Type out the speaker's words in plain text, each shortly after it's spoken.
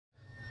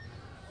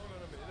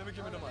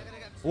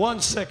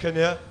1 second,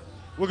 yeah?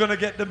 We're gonna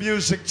get the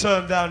music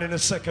turned down in the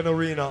second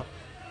arena.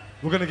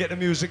 We're gonna get the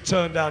music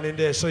turned down in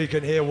there so you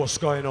can hear what's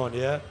going on,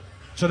 yeah?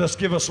 So just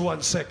give us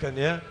 1 second,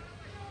 yeah?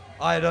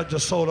 Ida,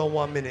 just hold on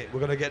 1 minute.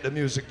 We're gonna get the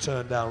music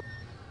turned down.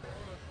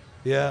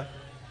 Yeah?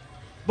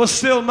 But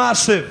still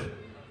massive.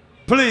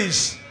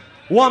 Please,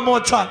 one more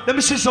time. Let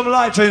me see some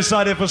lighter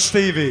inside here for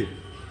Stevie.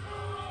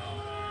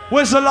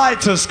 Where's the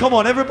lighters? Come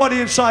on,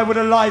 everybody inside with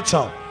a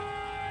lighter.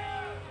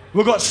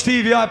 We've got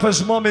Stevie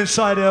Hyper's mom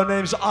inside here. Her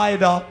name's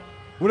Ida.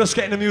 We're just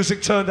getting the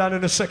music turned down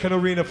in the second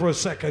arena for a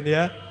second,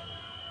 yeah?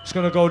 It's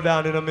gonna go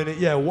down in a minute.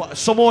 Yeah,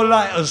 some more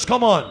lighters.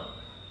 Come on.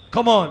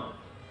 Come on.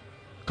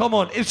 Come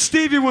on. If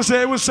Stevie was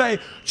here, he would say,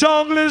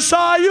 Junglers,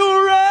 are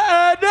you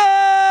ready?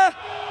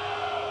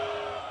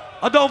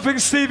 I don't think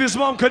Stevie's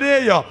mom could hear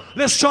you.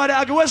 Let's try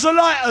that again. Where's the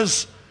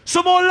lighters?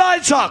 Some more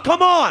lighter.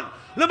 Come on.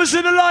 Let me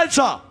see the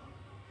lighter.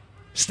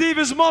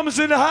 Stevie's mom's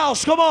in the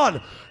house. Come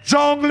on.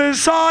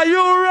 Junglers, are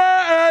you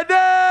ready?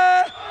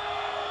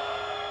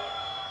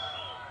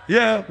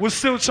 Yeah, we're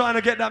still trying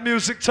to get that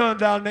music turned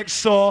down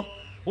next door.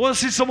 I want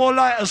to see some more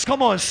lighters.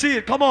 Come on, see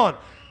it. Come on.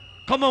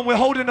 Come on, we're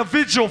holding a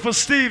vigil for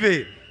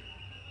Stevie.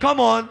 Come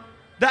on.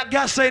 That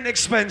gas ain't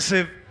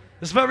expensive.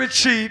 It's very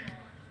cheap.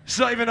 It's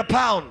not even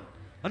 £1.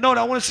 I know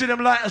that. I want to see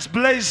them lighters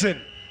blazing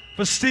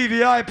for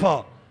Stevie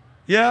Hyper.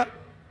 Yeah?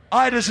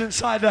 Ida's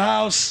inside the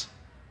house.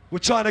 We're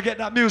trying to get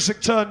that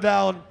music turned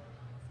down.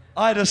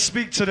 Ida,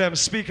 speak to them.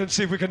 Speak and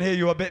see if we can hear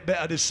you a bit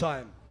better this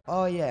time.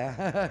 Oh,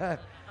 yeah.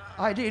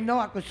 I didn't know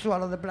I could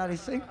swallow the bloody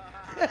thing.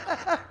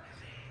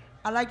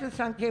 I'd like to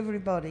thank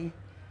everybody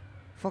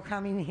for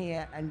coming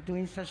here and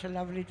doing such a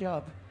lovely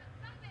job.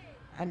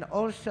 And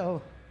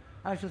also,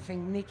 I like to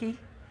thank Nikki,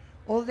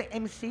 all the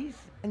MCs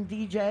and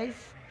DJs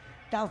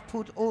that have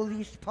put all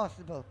these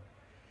possible.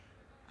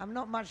 I'm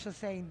not much for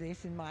saying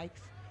this in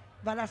mics,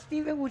 but as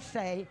Stephen would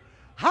say,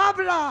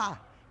 Habla!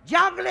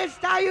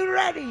 Junglist, are you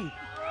ready?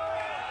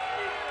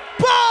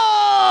 Boom!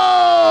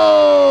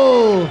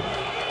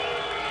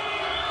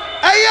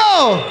 Hey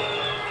yo!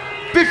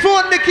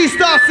 Before Nicky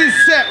starts his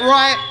set,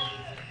 right?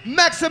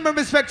 Maximum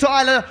respect to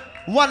Isla,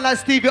 one like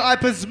Stevie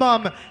Hyper's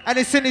mum, and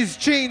it's in his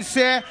jeans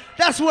here.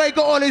 That's where he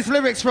got all his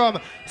lyrics from.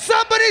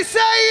 Somebody say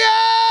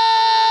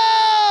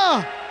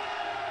yeah!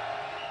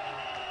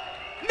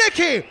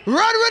 Nicky,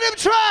 run rhythm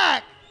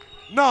track!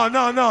 No,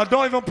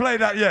 don't even play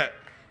that yet.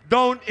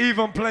 Don't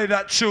even play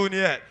that tune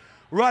yet.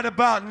 Right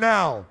about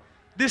now.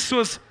 This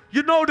was,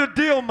 you know the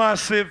deal,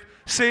 Massive.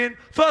 Saying,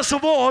 first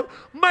of all,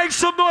 make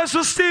some noise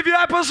for Stevie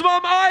Hyper's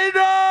mom,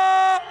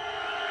 Ida!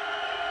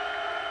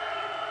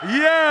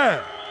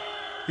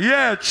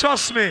 Yeah,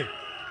 trust me.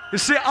 You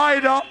see,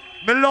 Ida,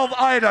 me love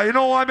Ida. You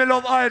know why me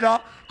love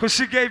Ida? Because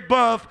she gave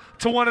birth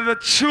to one of the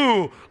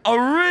true,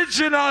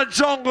 original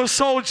jungle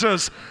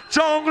soldiers.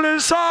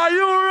 Junglers, are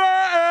you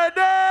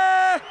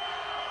ready?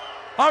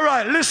 All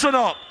right, listen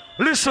up.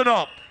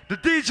 The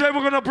DJ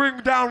we're going to bring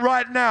down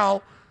right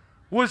now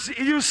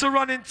he used to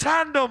run in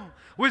tandem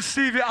with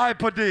Stevie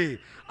Hyper D.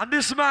 And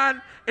this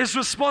man is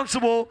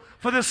responsible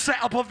for the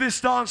setup of this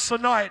dance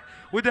tonight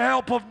with the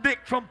help of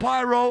Nick from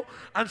Pyro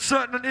and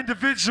certain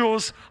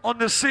individuals on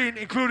the scene,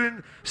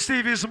 including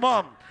Stevie's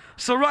mum.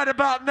 So right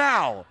about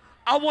now,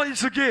 I want you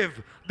to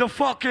give the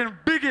fucking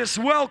biggest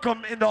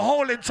welcome in the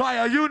whole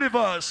entire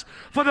universe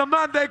for the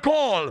man they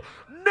call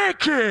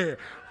Nicky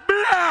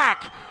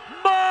Black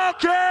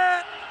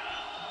Market.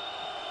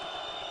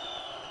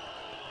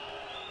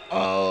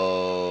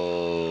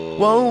 Oh.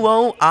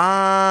 Whoa,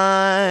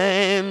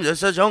 I'm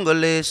just a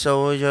jungle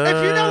soldier.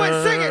 If you know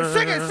it, sing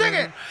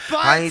it.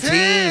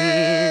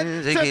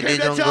 Fighting to keep the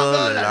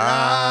jungle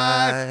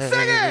alive.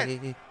 Sing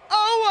it.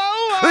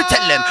 Oh.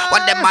 Tell them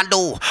what them a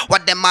do,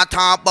 what them a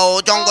talk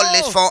about. Jungle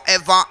is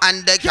forever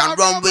and they can't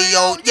run we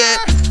out, yeah.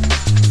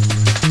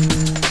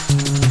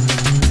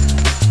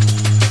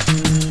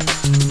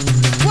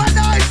 When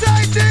I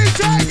say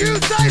DJ, you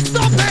say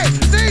stop it.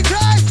 DJ.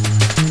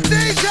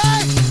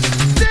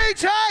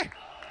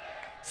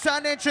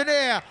 Sound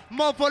engineer,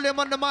 more volume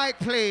on the mic,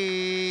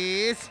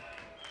 please.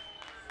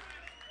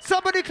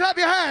 Somebody clap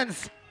your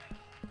hands.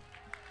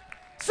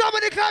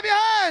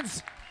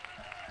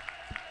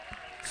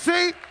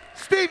 See,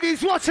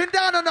 Stevie's watching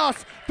down on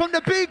us from the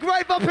big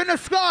rave up in the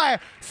sky.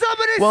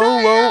 Somebody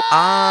say yeah!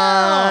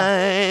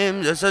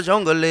 I'm just a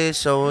jungle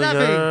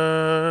soldier.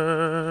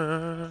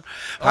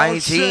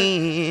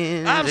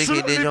 Fighting to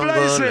keep the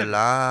jungle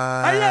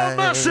alive. Hey, yo,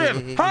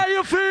 Massive, how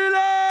you feeling?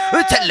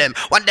 Tell them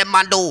what them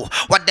a do,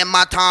 what them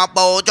a talk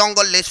about.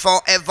 Jungle is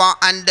forever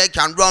and they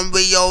can run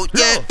we out,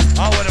 yeah.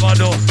 How would them a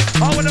do?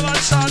 How would them a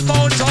talk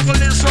about?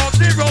 Jungle is from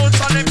the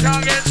roads and them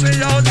can't get me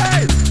out.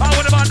 Hey, how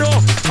would them a do?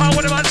 How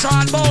would them a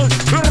talk about?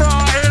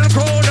 Raw hill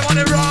crew, them on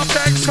the raw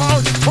text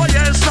code. Oh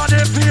yes, and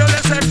they feel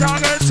the same can't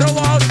get you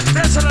out.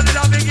 There's a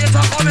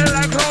navigator coming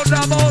like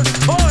roundabout.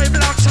 Oh, he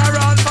blocks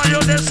around for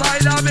you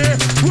decide of me.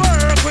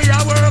 Work, we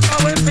are work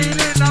and we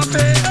feeling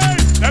happy. Hey,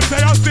 them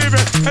say you're Stevie,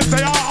 them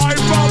say you're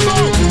Hyper.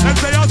 Them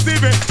say you're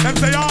Stevie, them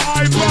say you're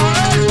Hyper.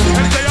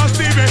 Them say you're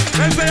Stevie,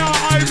 them say you're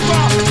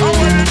Hyper. And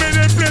when they in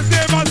the place,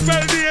 they must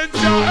spell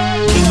danger.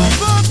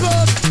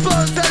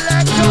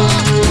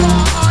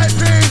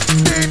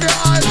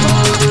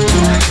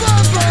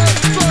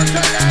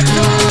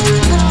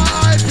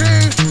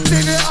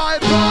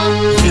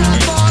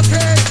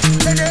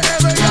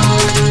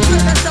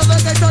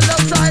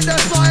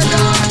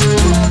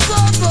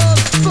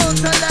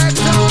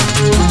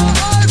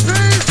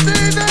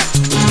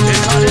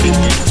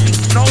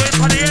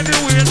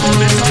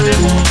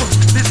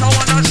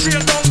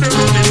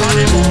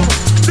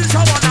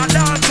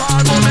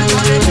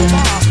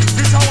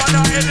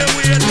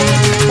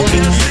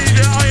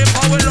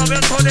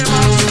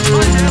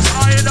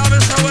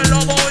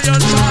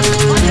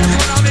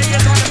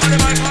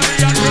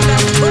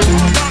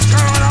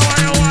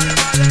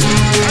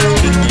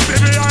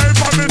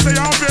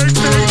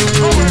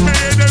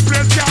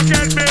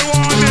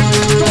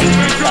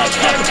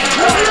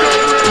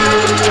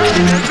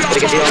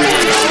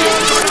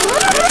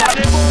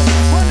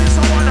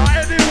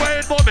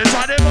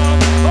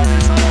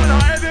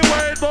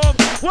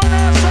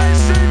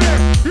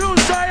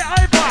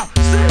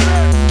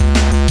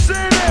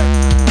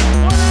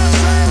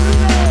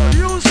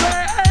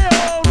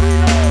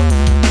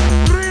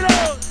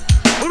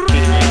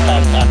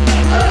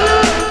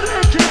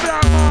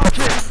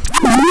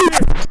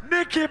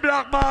 Nicky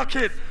Black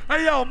Market.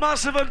 Hey yo,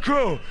 Massive and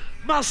Crew.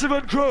 Massive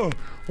and Crew.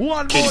 One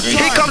more time.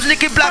 Here comes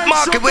Nicky Black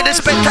Market with a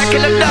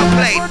spectacular dub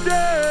plate.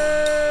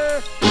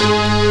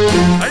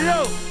 Hey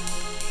yo.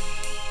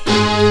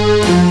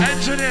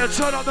 Engineer,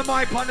 turn up the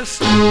mic on the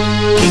stage.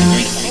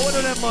 One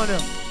of them, man.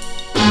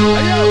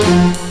 Hey yo.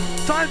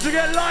 Time to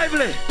get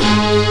lively.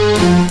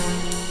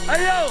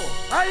 Hey yo.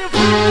 How you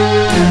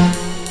feeling?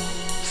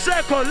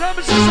 Second, let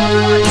me see some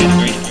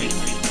lights.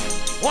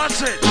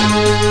 Watch it.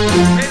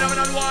 Ain't having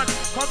on one.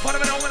 Come for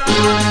them and over and on.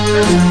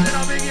 Listen, then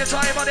I'll bring you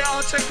time on the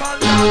outside call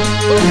now.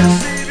 You can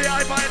see me,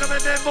 I find them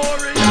in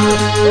memorial.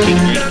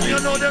 Them you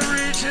know they're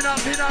reaching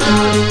up in a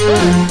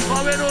round.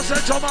 But we know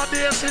say drum and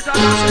bass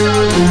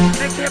international.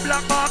 Nicky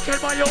Black Market,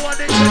 but you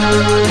want the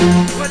general.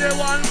 When they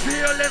want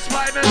fearless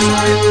by my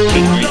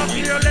side. I'm not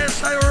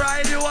fearless, I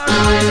ride you a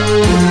ride.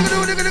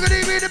 Look at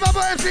the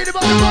Baba MC, the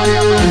Baba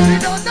Body, I'm MC,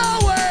 don't know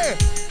way.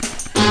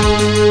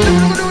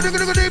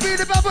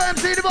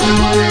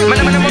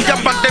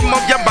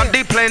 Move your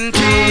body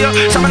plenty.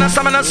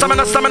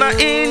 Stamina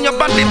in your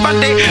body.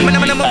 Move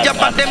your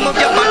body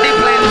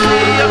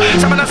plenty.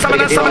 Stamina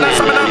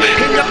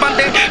in your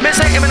body. Me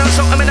say I'm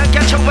gonna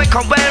get your way,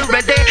 come well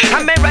ready.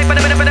 I may right, but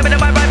I'm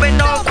right with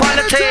no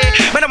quality.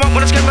 When I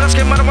want to skin, I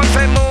want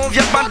to move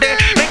your body.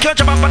 Make your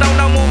jump up and down,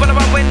 now move and I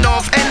want with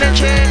enough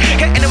energy.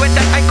 Get anywhere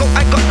that I got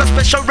the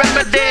special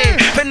remedy.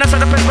 Finesse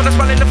of the press, but I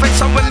smile in the face,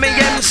 I'm with me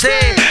MC.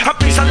 A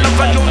peace and love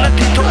and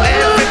unity to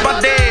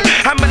everybody.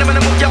 I'm gonna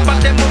move your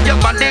body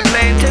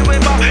plenty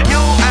with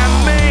you and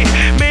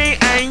me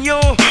and you.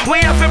 We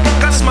have a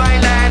broke a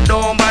smile and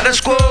don't bother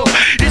screw.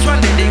 This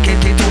one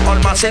dedicated to all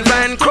Massive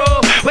and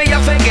Crew. We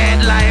have to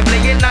get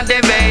lively in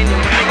the vein.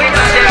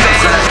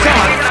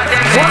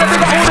 Wanna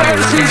big up all the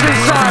MCs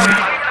inside.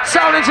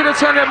 Sound into the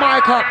turn their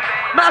mic up.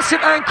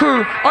 Massive and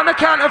Crew, on the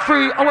count of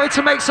 3, I want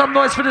you to make some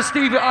noise for the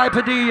Stevie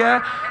Hyper D,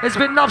 yeah? It's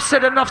been enough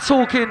said, enough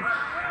talking.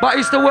 But I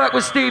used to work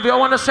with Stevie. I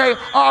want to say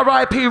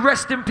R.I.P.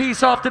 Rest in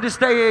peace after this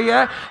day here,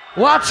 yeah?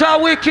 Watch our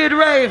wicked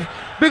rave.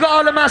 Big up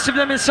all the Massive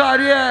them inside,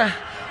 yeah?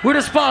 We're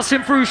just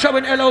passing through,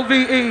 showing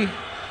LOVE.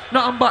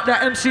 Nothing but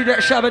that MC, that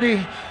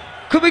Shabba.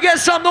 Could we get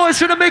some noise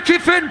for the Mickey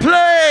Finn,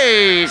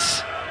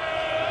 please?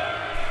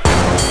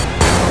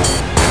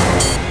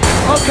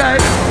 Okay.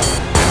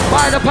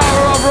 By the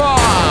power of Raw.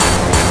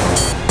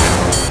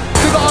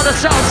 We got all the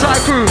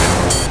Southside crew.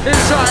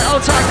 Inside,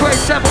 outside, Craig,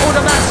 Semple, all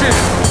the Massive.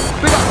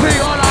 We got P,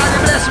 all the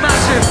Iron Bless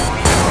Massive.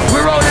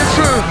 We're rolling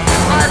through.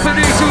 Hyper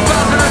D 2003.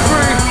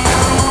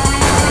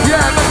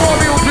 Yeah,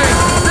 Memorial Bling.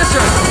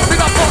 Listen, we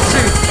got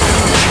Foxy.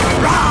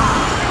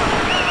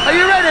 Are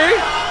you ready?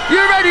 You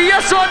ready,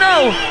 yes or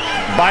no?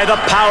 By the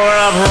power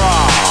of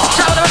Raw.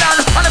 Shout them down,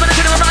 I'm gonna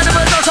get them around the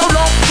world so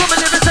long. From a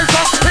living sense,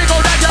 here go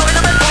that yo in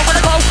the middle, when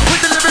I go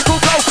with the lyrical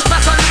flow.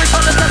 Mass on lyrics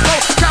on the tempo.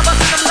 Canvas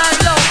in them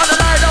line low, on the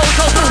line low,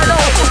 so fly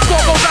low.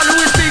 Score goes down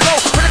Louis Vigo.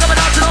 When I come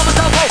out to know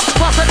myself,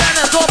 faster than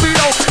a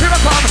torpedo. Here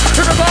I come,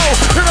 here I go,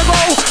 here I go,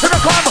 here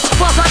I come.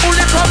 Fast like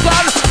bullet from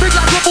gun. Big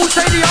like a bull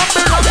stadium,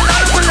 big like a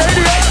lot of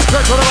palladium.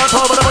 That's what I'm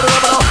talking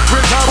about.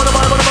 Bring time on the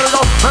Bible,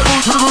 and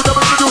move to the root,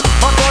 never do.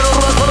 I'm going to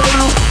run, what do we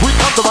do? We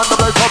come to run the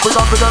black top, we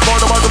come to get more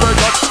than one to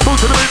break up. Move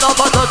to the beat, now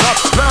touch the top.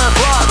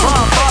 Left, right,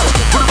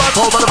 put the back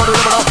home, but the money,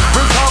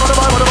 bring time on the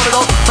Bible, and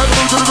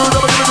move to the root,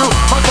 never do.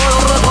 I'm going to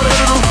run, what do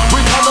we do? We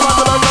come to run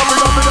the black top, we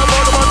come to get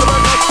more than one to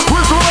break up.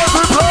 We're so much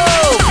to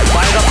blow.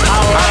 By the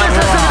power of Raw.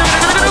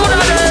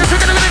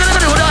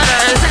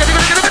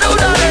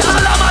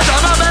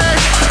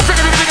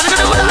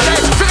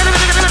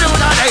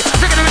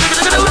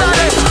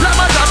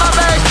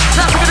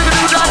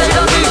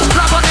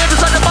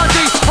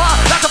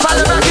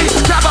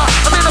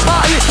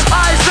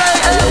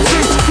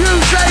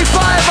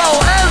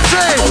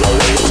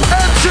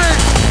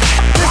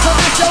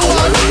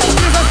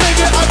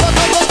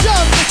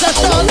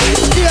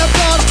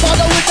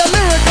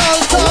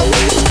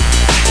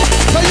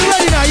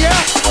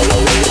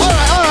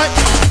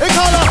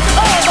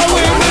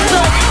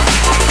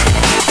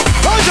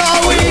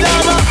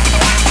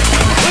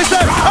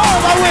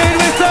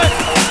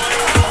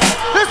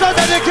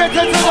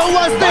 Dedicated to the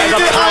West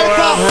Stevie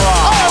Hyper.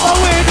 All the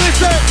weed we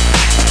say.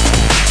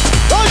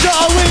 Don't you a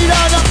weed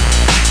on.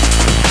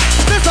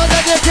 This one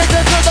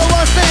dedicated to the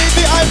West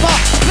Stevie Hyper.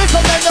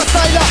 Listen then the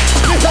styler.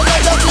 Listen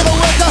then the flavor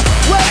waiter.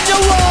 When you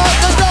walk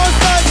the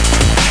downstairs,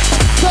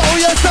 show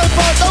yourself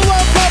out the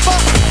one proper.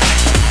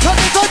 So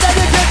this one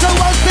dedicated to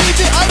West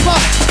Stevie Hyper.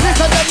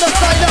 Listen then the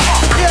styler.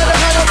 Hear the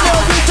kind of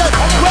flavor we say.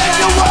 When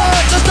you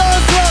walk the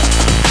downstairs,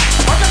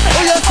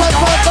 show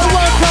yourself out the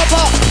one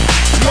proper.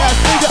 Yeah,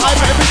 Stevie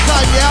Hyper every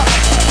time, yeah.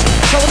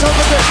 So we're talking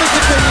about Mickey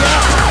Finn,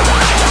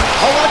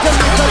 yeah. I want to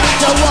listen with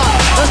your one.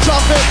 The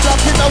traffic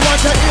blocking, I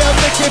want to hear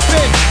Mickey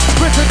Finn.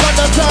 Britain's on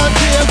the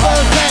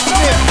turntable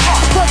technique.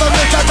 From a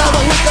Mr.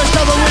 Dava with the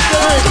shovel with the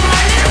ring.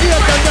 Hear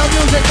the new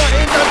music, not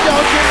in the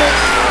down gimmick.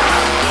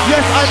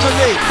 Yes, I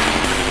believe.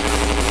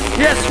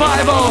 Yes,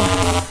 5-0.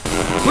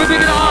 We're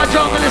bringing our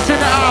junglers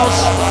in the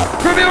house.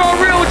 From here on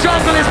real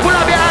junglers, pull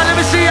up your hand, let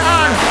me see your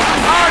hand.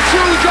 Our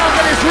true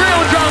junglers,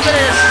 real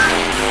junglers.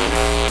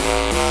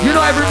 You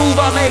know every move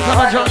I make,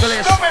 I'm a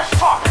junglist.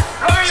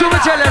 So we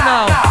tell them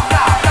now.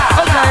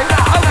 Okay.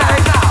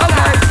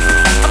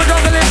 I'm a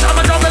junglist.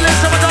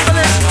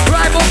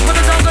 Right hook for the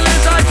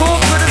junglist. I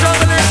hook for the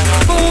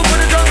junglist. Boom for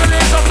the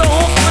junglist. Off the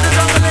hook for the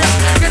junglist.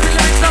 Get the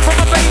lyrics down from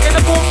my bait in the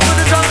book for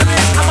the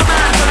junglist. I'm a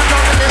man for the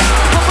junglist.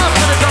 I'm up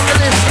for the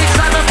junglist.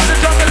 Excitement for the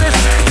junglist.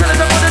 Tell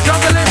them for the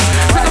junglist.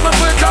 Take them up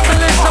for the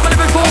junglist. I'm a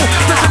living fool.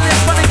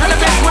 Specialist. Funny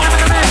element. When I'm in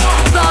the mix.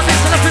 Start this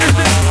till I finish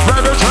this.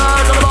 Rebel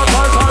track and about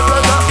time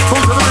later.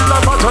 Who's to the beat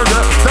like my turn?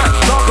 That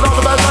knocking off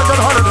the best I can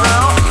hunt it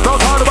now.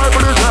 Don't try to wait for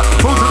this.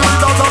 Who's to the beat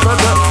down the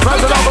better?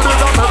 Raise it up for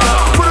this up better.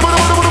 Put it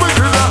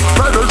in there.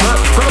 Rebel track.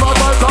 Talk about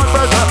my time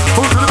better.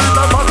 Who's to the beat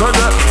like my turn?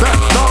 That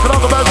knocking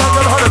off the best I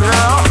can hunt it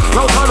now.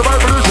 Don't try to wait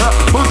for this.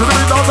 Who's to the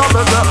beat down the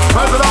better?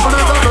 Raise it up for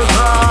this up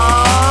better.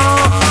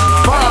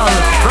 Fire,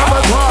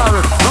 number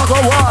 12, number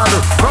 1.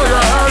 Throw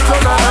your hands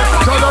in the air.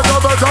 Show the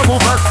double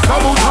back,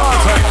 double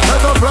toss. Let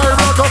the flame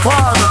like a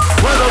fire.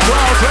 When the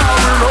crowd's out,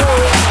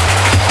 reload.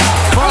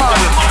 Fire,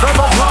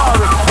 number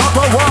 12,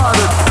 number 1.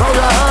 Throw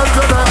your hands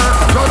in the air.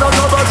 Show the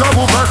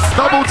double back,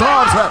 double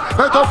toss.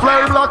 Let the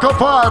flame like a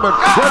fireman.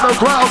 When the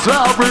crowd's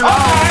out, reload.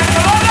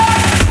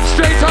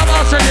 Straight up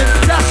hustling,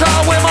 that's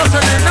how we're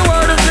muscling. The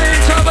word is in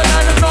trouble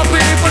and there's no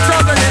people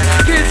struggling.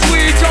 Kids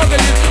we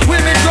juggling,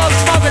 women drugs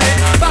smuggling.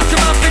 Back to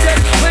my fidget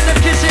when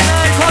they're kissing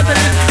and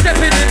cuddling.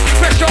 Stepping in,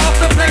 pressure off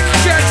the plate,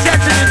 jet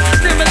settling.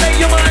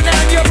 Stimulate your mind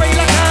and your brain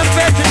like I'm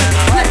betting.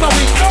 Flip my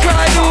wing,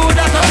 try do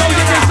that, I know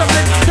you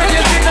discipline. Tell you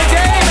in the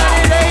game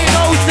and it ain't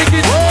no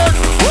sticking.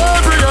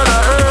 We're bringing the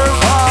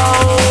info.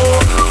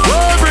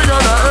 We're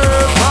bringing the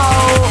info.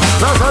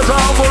 That's a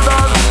jumble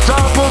done,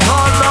 jumble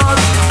done.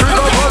 Bring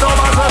up on the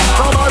matter,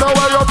 no matter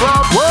where you're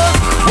from.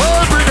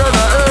 We're bringing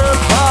the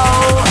info.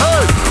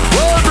 Hey,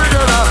 we're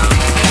bringing the.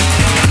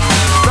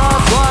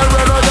 That's why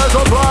renegades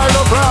apply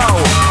the brow.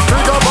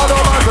 Bring up on the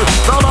matter,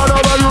 no matter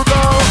where you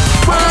go.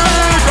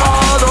 Bring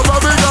on the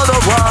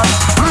one.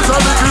 Listen,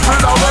 we keep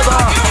it out with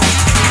that.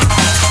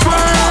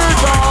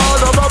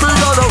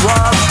 Bring on the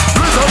one.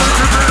 Listen, we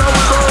keep it out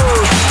with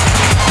those.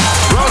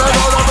 Rolling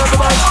on the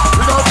mic,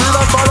 we gon' feel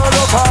the fun on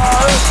your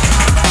pie.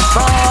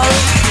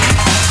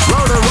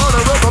 Rolling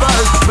with the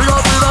mic, we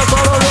gon' feel the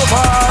fun on your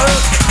pie.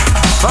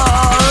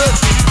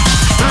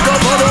 We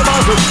gon' put the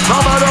massive, no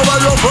matter where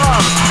you're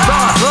from.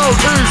 North,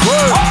 south, east,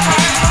 west.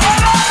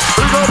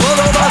 We gon' put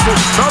the massive,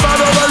 no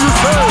matter where you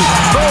stay.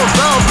 North,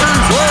 south,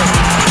 east, west.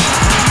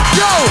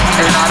 Yo,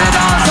 in the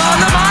dance on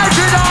the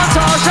mighty dance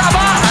on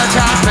Shabba and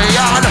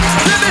champion.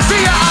 Let me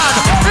see your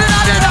hand. In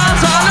the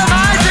dance on the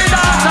mighty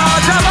dance on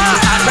Shabba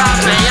and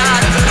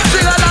champion.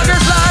 Sing along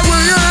this line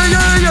with yeah.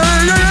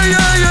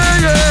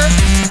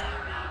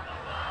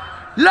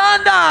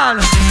 London.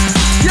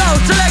 Yo,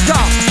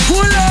 selector,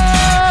 pull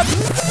up.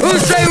 Who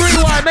say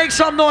rewind? Make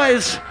some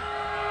noise.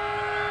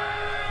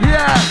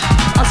 Yeah,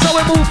 and so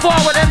we move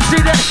forward.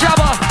 MC that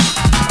Shabba.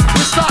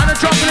 We're starting to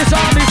jump in this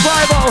Army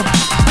 5-0.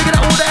 Looking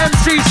at all the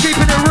MCs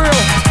keeping it real.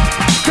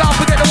 Can't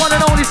forget the one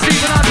and only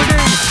Stevie Hyper D.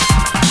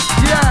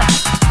 Yeah,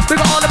 we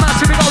got all the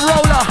massive, we got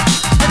Roller.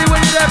 Anyway,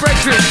 you're there,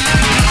 breakthrough.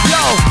 Yo,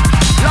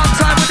 long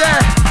time we're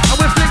there, and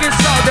we're flinging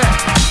style there.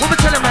 What we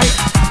telling, mate?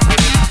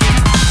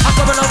 I'm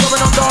going on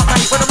dark,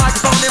 mate. With a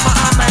microphone in my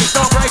hand, mate.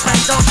 Don't break,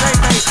 mate, don't shake,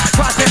 mate.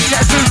 Try to get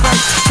a tooth, mate.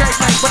 Shake,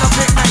 mate, when I'm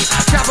big, mate.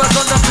 Cameras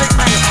on the flick,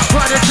 mate.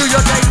 Riding through your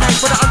day, mate.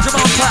 With 100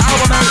 miles per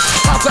hour, mate.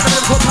 I've got a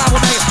lyrical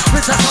power, mate.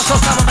 Princess, not so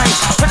sour, mate.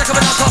 When I come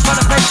in, I'll find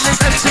a place, leave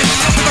MC.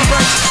 With my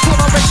brakes,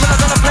 put my brakes when I'm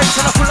on a place.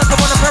 And I feel like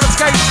I'm on a pair of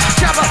skates.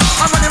 Jabba,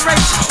 I'm running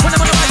race. When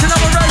I'm on the right, and I'm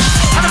a race.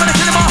 And I'm in a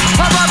cinema.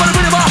 I ride with a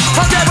cinema.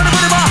 I'm dead with a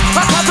cinema.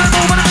 I pop and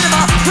move with a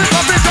cinema. We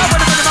pop and jump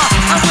with a cinema.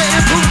 I'm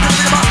waiting for the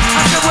cinema.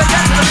 I'm still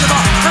waiting for the cinema.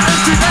 And then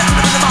she's there for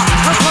the cinema.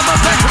 I'm from my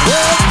place.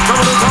 Some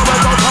of the time I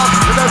don't talk,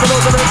 you never know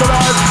the name of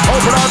life.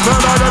 Open up,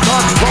 turn on your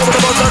tongue. Over the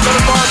bus, and get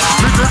it fun.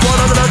 Beat this one,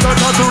 and then turn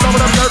on two. Some of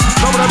them get,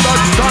 some of them not.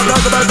 Can't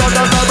let the bed, not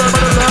that number,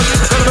 but it's there.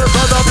 Then the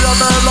sun up, your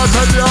man, like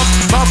send you up.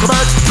 Malcolm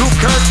X, Luke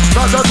Kent.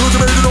 Not that two to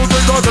me, you don't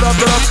think, go to them.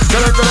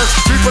 Get into this,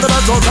 keep with the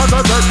man, so touch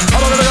and touch. I'm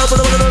gonna get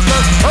with the man.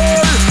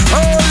 Hey.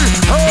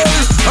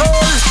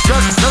 Get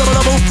him on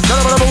the move, get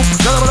him on the move,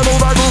 get him on the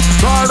move, I move.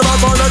 Try the bad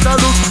boy, let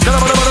that loose. Get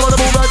him on the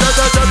move, I get.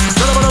 Get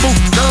him on the move,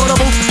 get him on the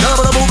move, get him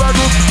on the move, I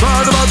move. Try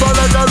the bad boy,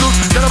 let that loose.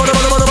 Get him on the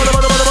move, get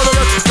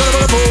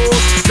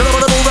him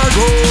on the move, I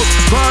go.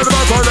 Try the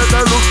bad boy, let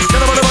that loose. Get him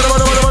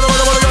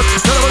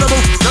on the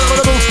move, get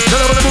him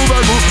on the move, I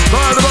move.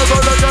 Try the bad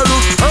boy, let that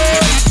loose. Hey.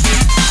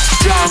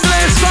 Jungle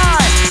is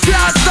fine,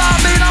 can't stop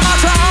me no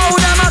matter how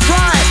them I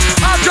try.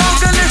 I'm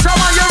jungle is, I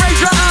want you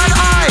raise your hand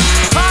high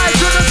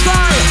to the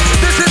sky.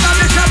 This is not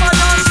the Shabba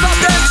non-stop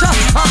dancer.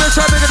 I'm just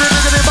trying to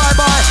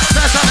bye-bye.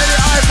 That's how many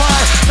hi-fi.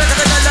 Look at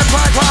the get them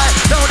pie.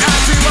 Don't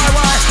ask me why.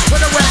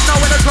 With the wet, no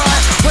with the dry.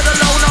 With the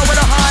low, no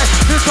with the high.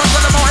 This one's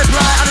gonna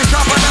multiply. And it's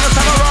sharper than a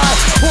samurai.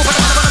 Open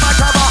the my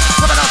camera.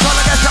 Coming out trying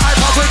to get your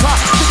iPod quicker.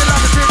 Sticking like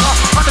a sticker.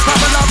 On the top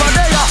of lava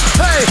layer.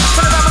 Hey,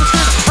 put it down on the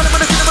skin. Put it on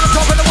the skin, on the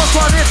top, and the one's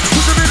running.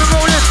 Who's the reason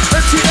rolling?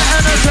 Let's see the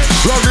energy.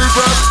 Long deep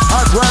breath,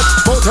 hot sweat.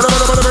 Both of them on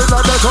the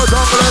baseline, that's how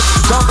jungle it.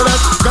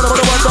 Get them on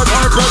the one that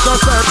hard press, not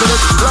stand to it.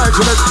 Like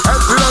to it, and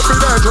see that be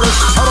dangerous.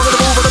 I'm gonna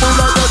move in the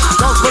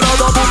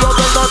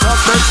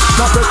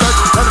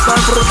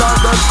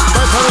it.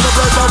 They tell you the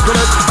break down to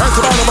it. It's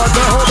about the back,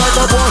 they hold back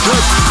the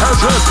bullshit. Head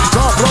shit,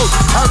 soft float,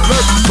 hand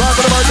flip, back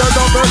to the back, they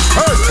dump it.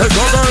 Hey, it's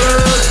all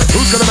good.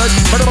 Who's gonna make,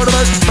 make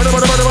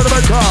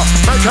car.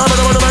 Make car,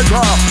 make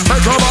car.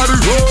 Make car body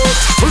roll.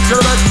 Who's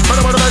gonna make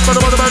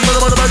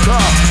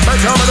car.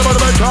 Make car, make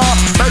car.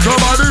 Make car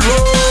body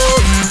roll.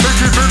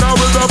 Mickey's in now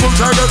with the boom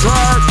tag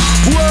attack.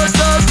 Work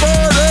that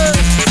body.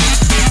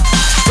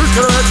 Who's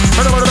gonna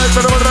make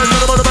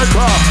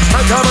car.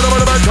 Make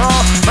car,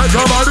 make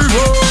car body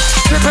roll.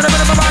 Tipping a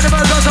bit of my body,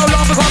 but so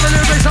long before the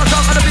lyrics are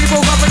sung and the people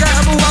come forget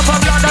and move up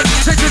from London,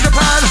 straight to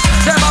Japan.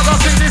 Them are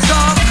gonna sing this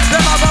song.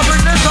 Them are gonna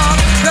bring this song.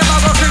 Them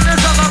are gonna sing this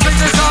song and bring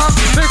this song.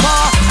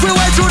 Because we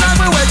wait tonight,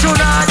 we wait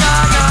tonight,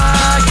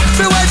 night.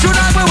 We wait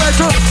tonight, we wait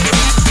tonight.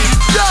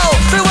 Yo,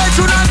 we wait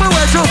tonight, we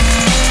wait tonight.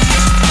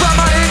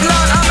 From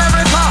England,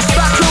 America,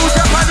 back to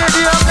Japan,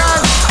 India,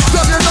 man.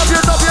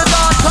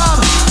 www.com.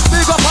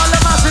 Big up all the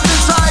massive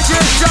inside,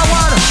 yes, you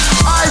one.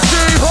 I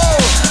see ho,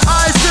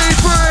 I see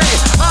free,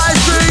 I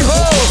see ho,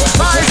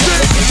 I see.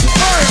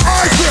 Hey,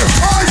 I see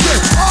free.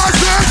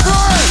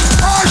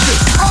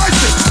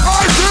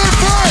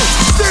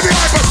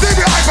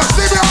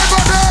 Stevie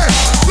Hyper D.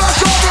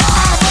 Flash over,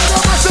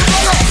 massive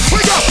brother. We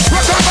go. We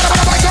go.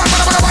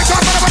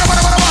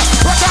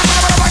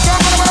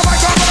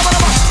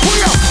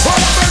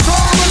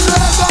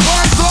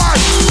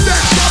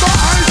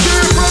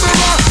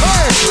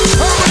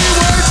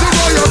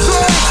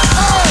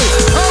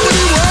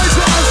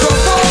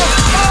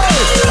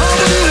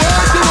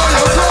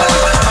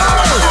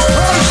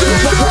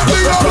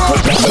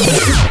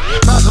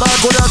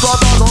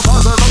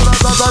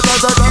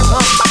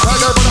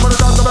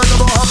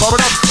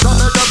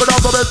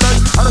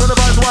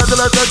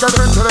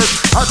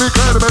 I be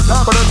cannabis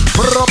happening.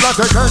 Put it up like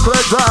they can't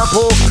collect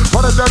example.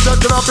 What is that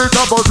can up these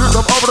doubles? Use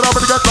them over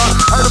and get back.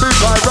 And the beat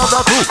side, round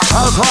that too.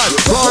 House high,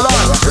 roll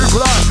line,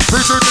 equalize.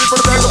 BCD for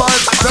the day of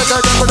mine. Take that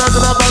for that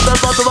and I'm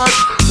not the right.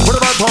 Put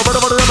it back home, put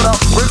it on the other now.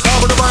 We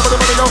start with the vibe, with the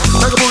money go.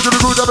 Take a move to the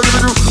groove, never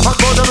give you. Hot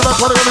more than that's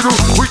what I'm gonna do.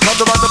 We come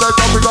to back the back,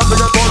 we got to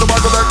get more to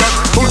back the back.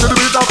 Move to the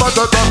beat, now back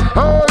the top.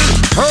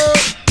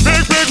 Hey,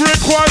 big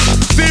request,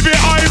 Stevie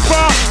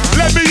Hyper.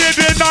 Let me hear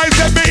the nice,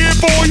 let me hear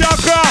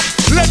Booyaka.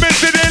 Let me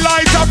see the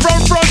lights up from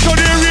front to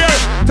the rear.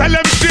 Tell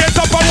them straight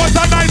up and what's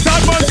a nice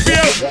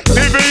atmosphere.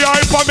 Stevie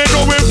Hyper, me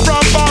know it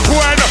from back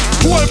when.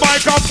 Whole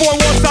microphone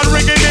was not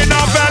ringing in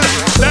a bell.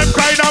 Them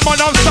kind of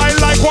man of style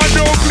like one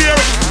nuclear.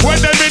 When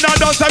them in a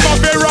dance, them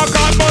up a rock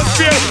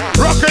atmosphere.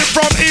 Rocking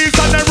from east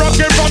and then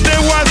rocking from the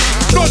west.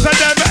 Those of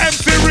them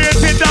MC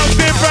rated down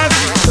the best.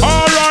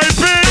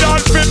 R.I.P.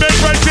 that's for me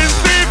friend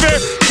Stevie.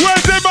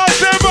 Where's the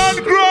massive and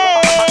grow?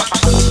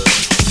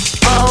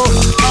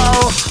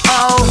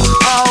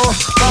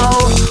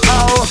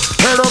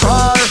 Hit them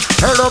high,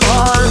 hit them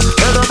high,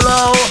 hit them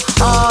low,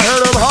 hit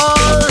them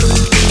high,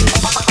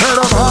 hit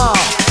them high,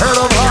 hit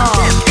them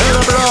high, hit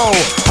them low,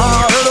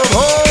 hit them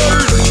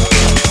high.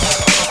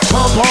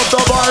 Pump up the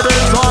vibe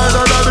inside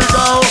and let it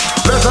go.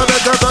 Listen,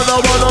 niggas, and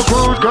I wanna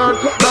cruise, girl.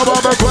 Now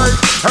I'm a great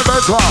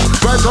inventor,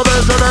 great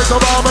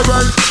originator, I'm a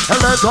great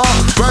inventor,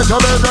 great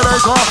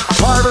originator,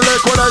 pirate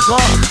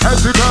liquidator,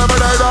 MC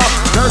Terminator,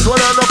 that's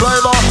what in the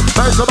flavor,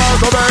 makes about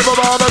the name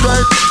of I'm a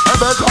great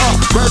inventor,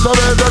 great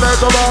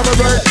originator, I'm a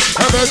great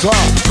inventor,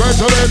 great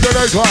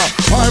originator,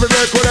 pirate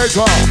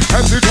liquidator,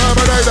 MC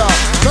Terminator,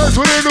 that's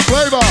what in the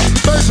flavor,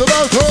 makes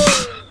about her.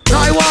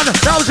 Taiwan,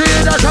 now see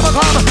it, that's how I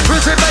come.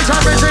 Risen bass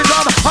and risen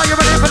drum. Are you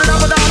ready for the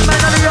number down, man,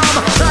 and the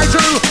arm? Night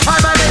two, I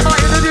might name my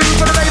interview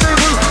for the baby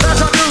boo. That's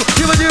what I do,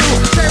 you and you.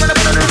 Say what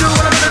I'm gonna do,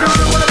 what I'm gonna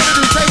do, what I'm gonna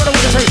do. Say what I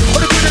wanna say. What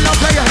a good enough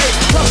player, hey.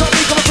 Plus on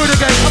me coming through the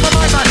game. I'm a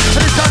mind man,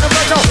 and it's time to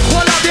break now.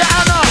 One up your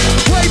Anna,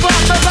 wave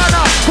up the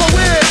banner. For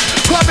we're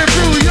coming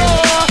through your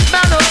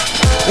manner.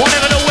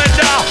 Whatever the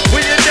weather,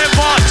 we in them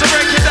parts to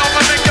break it down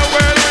and make the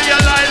world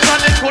realize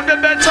and it could be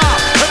better.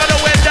 Whatever the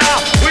weather,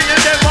 we in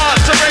them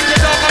parts to break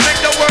it down and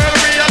make the world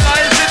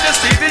realize in the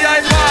Stevie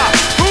Hyper.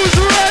 Who's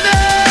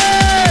ready?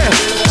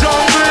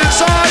 Junglers,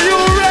 are you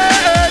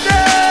ready?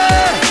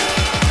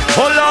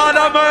 Oh Lord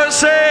have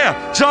mercy,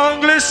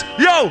 Junglers,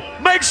 yo,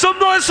 make some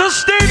noise for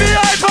Stevie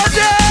Hyper D.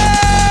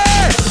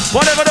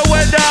 Whatever the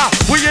weather,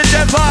 we in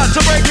them parts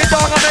to break it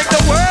down and make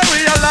the world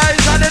realize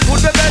and it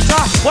could be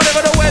better.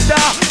 Whatever the weather,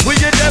 we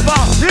in them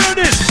parts. Hear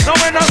this, now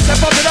when I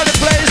step up into the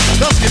place,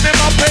 just give me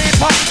my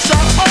paper.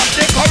 Stop up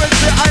the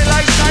currency, I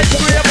like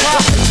skyscraper.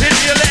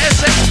 Inhale the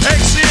essence,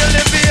 exhale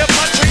the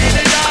vapor. Tree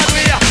the yard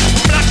we are,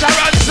 black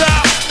answer.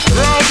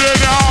 Rowdy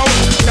now,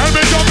 tell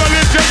me jungle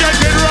if you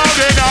get it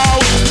rowdy now.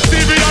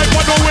 Stevie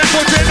Hyper know we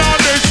put it on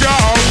the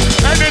show.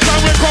 Anytime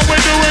we come we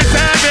do it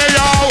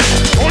anyhow.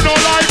 Who no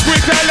like we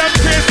tell them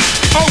kiss.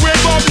 Oh we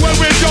bump when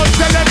we just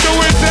tell them do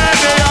it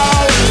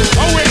anyhow.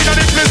 Oh we in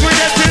the place we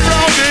get it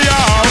rowdy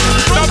now.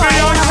 Not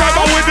be on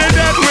trouble with the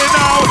dead we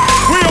now.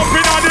 We up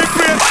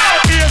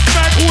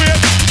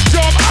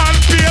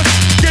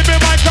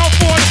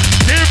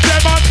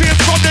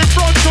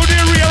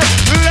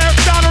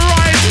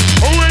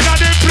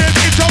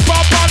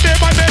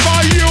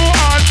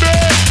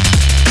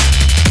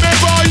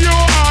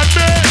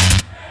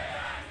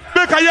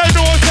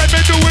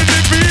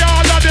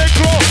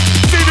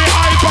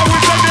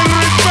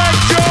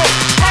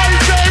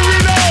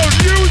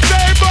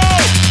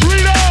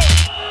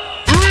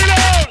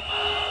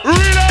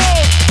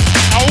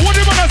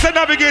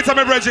Navigator,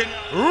 my brethren.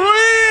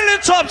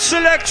 Really top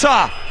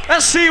selector.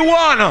 Let's see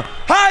one.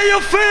 How you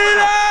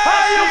feeling?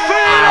 How you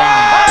feeling?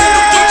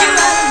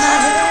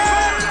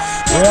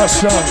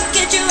 Yes, sir.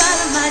 Get you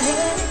out of my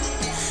head.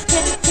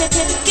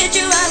 Get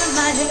you out of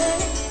my head.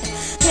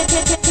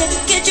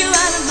 Get you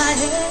out of my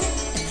head.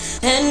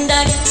 And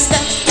I get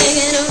stuck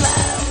thinking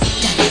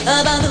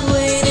about the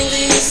way that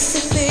we used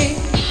to be.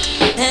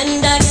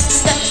 And I get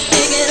stuck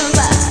thinking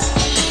about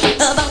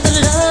the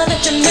love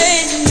that you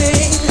made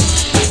me.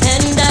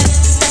 And I get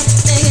stuck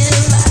thinking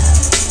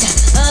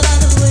about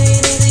the way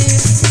that we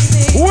used to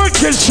be.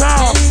 Wicked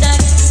sound. And I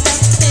get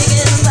stuck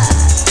thinking about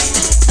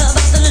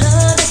the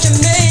love that you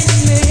made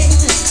me.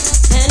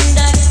 And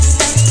I get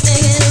stuck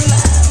thinking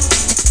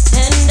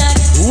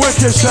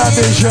Wicked sound,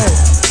 DJ.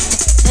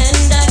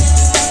 And I get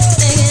stuck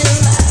thinking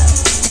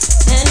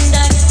and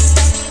I get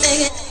stuck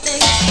thinking.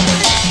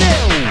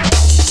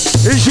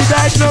 Is she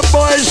back up,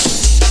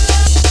 boys?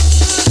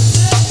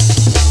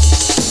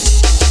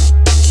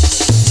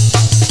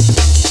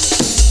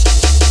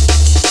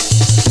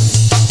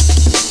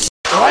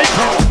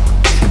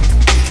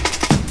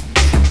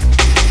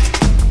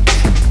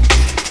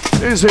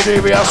 Is it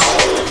devious?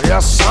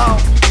 Yes, sir.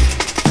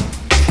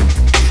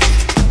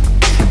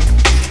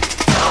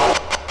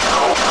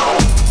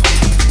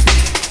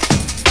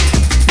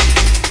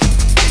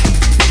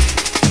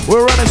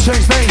 We're running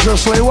things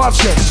dangerously.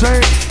 Watch it,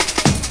 see?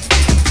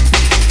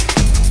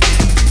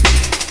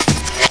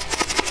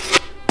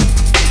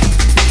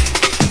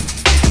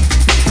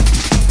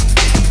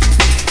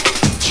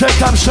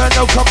 Check I'm saying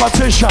no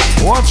competition.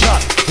 Watch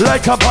out,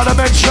 like up on a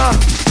mention.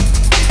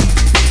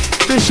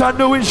 This a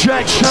new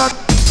injection.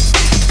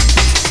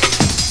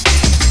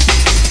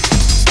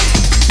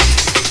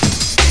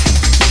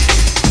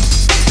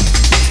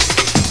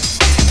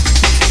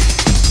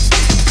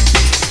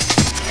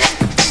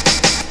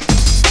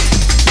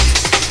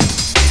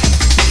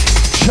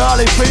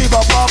 Charlie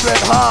Fever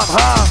bubbling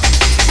hard.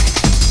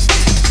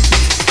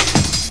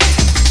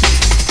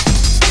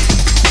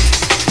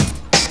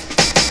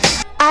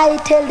 I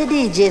tell the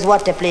DJs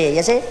what to play,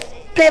 you see?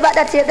 Play back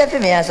that tape there for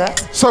me, sir.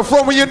 So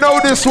from when you know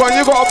this one,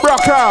 you gotta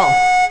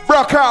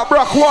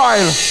brock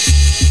wild.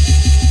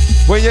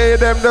 When you hear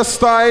them the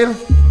style,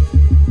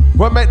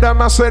 what make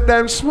them I say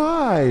them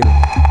smile.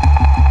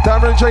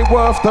 Darren J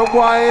worth the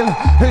while,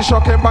 he's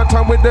shocking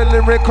bantam with the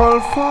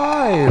lyrical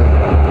file.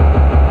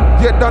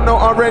 You don't know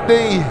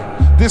already,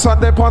 this on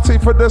the party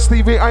for the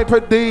Stevie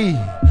Hyper D.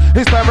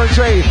 It's Darren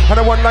J and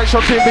the one like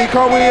shocking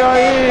because we are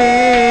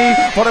here.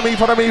 Follow me.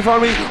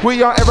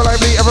 We are ever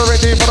lively, ever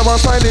ready for the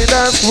boss tiny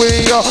dance.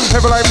 We are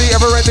ever lively,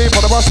 ever ready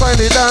for the boss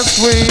tiny dance.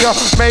 We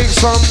make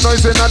some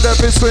noise in the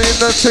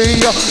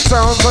vicinity.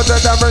 Sounds of the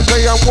Darren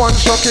J and one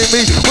shocking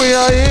me. We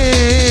are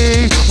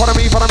here. Follow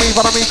me, cause we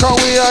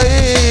are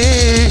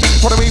here.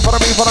 Follow me, cause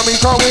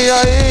we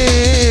are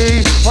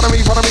here. Follow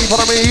me.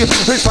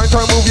 It's time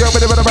to move your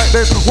bit back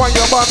then. Wind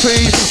your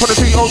body from the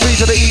T-O-B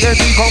to the E-N-D.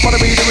 Come follow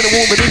me, living the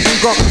womb with this.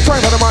 Time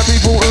for the my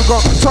people who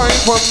got time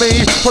for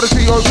me. For the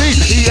T-O-B,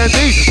 E-N-D.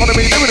 Follow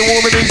me, living the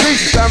womb with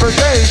this. Darren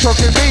J,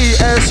 shocking me.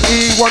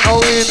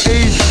 S-E-1-O-N-E.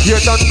 You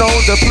don't know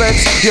the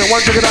flex. You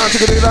want to get out,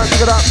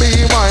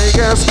 be my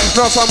guess.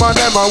 Not some of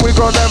them are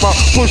wiggle them are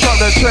push up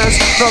the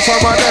chest. Not some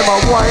of them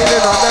are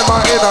whining on them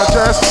are in a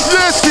dress.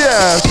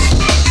 Yes.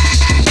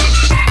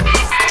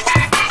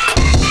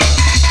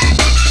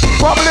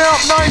 Bubbling up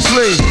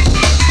nicely.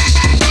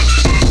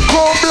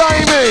 Go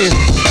blimey.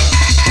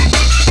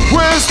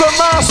 Where's the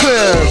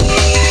massive?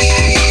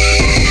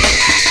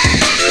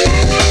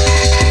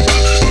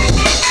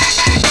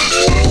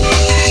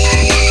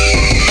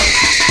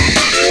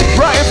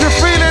 Right, if you're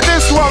feeling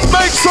this one,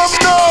 make some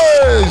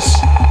noise.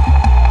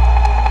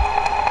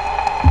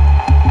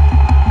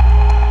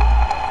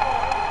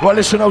 Well,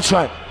 listen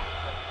outside.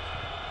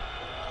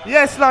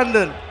 Yes,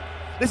 London.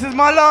 This is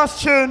my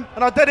last tune,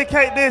 and I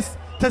dedicate this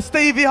to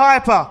Stevie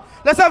Hyper.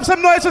 Let's have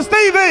some noise for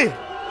Stevie.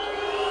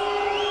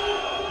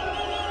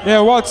 Yeah,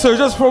 1, 2,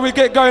 just before we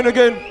get going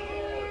again.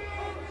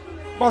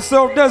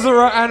 Myself,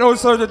 Desiree, and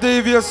also the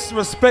Devious,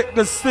 respect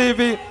the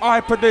Stevie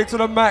Hyper D to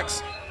the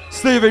max.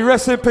 Stevie,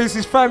 rest in peace,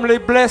 his family,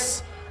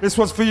 bless. This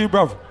one's for you,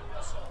 brother.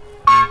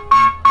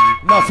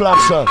 Enough love,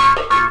 sir.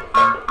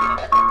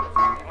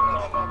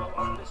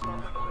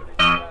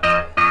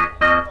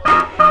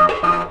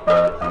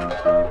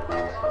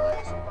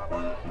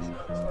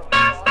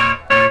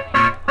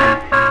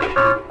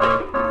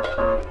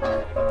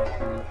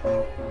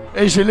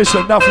 Easy,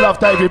 listen, enough love,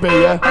 Davey B,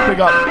 yeah? Big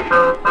up.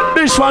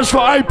 This one's for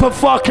Hyper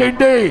fucking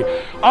D.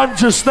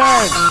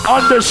 Understand,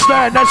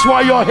 that's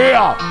why you're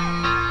here.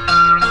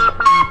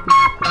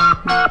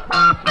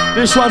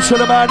 This one's for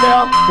the man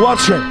now,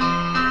 watch it.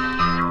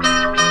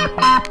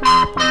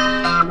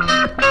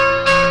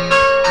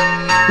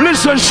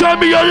 Listen, show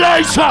me your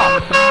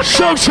lighter.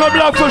 Show some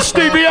love for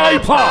Stevie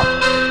Hyper.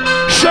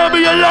 Show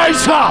me your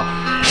lighter.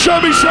 Show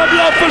me some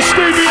love for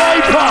Stevie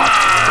Hyper.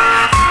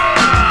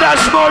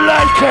 That's more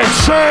like it,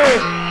 see?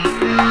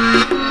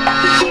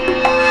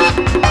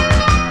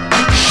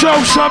 Show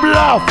some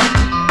love.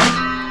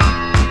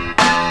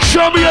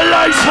 Show me a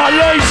lighter.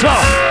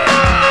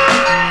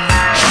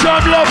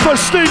 for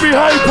Stevie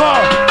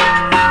Hyper.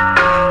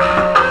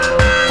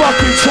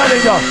 Fucking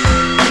telling ya.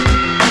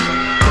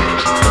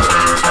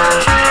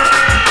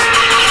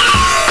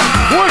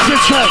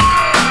 Wicked check.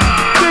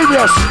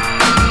 Devious.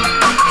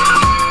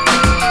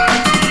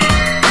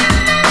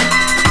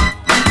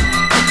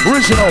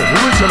 Original.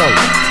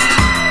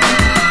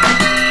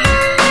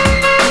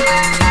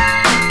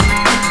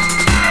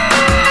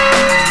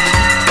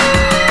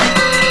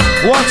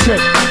 Watch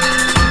it.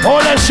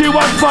 All that she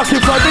want fucking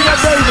for big and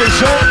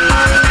Davis, yeah?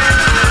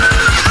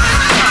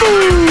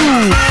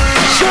 Ooh!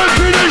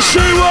 Shaking as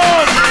she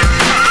want!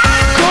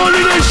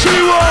 Calling as she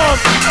want!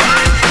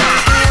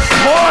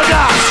 More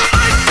that!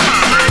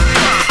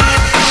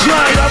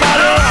 Straight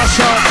about her ass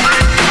up!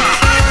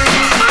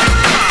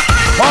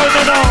 On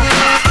and on!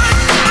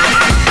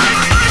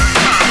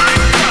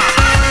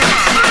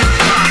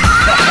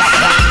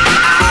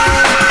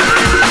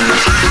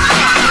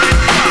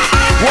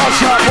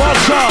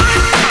 What's up?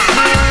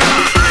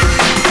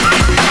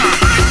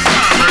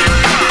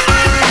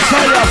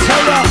 Tell ya.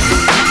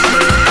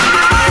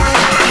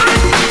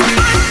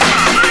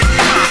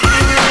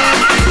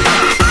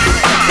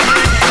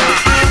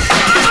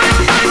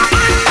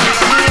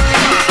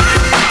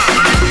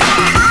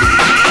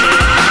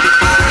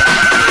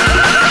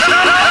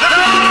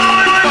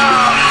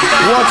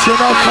 Watch you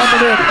now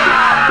coming in.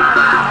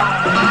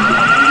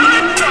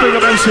 Big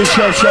up MC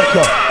Show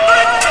Checker.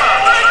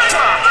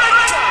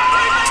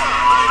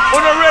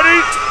 When you're ready.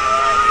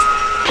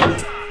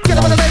 Get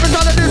up on the neighbors,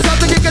 all I do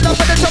something, you get up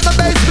and then drop the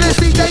bass, please,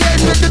 DJ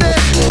Ace, with this.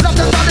 Love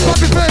the sound,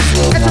 copy first,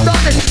 enter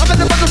darkness, I'm in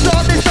the front of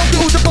darkness, don't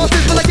do the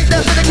bosses, will I get there,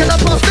 so they cannot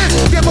pass this.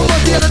 Yeah, my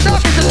mercy of the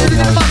darkness, and sitting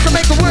in the box to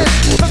make a wish.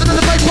 Coming to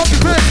the place, copy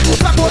first,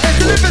 backward and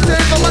delivery,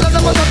 my man, I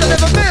never thought I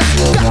never miss.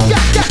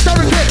 Got,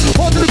 direct hit,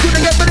 all to the good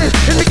and get for this.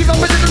 If you give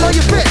up, it's all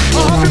you fit.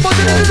 I'll have you more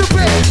than a little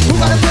bit. Who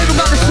got the play, who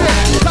got the shit?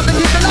 Got to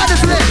keep the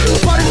lighters lit.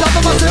 Party's up, I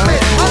must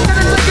admit. I'm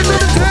gonna take it to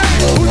the tip.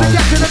 Who's the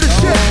captain of the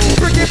ship?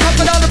 Bring it up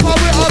and down the power,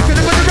 we're up, get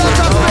it with the round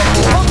top split.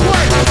 I'm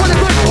quick, for the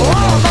good. Oh,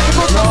 I'm not the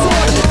good, I'm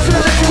sword. Should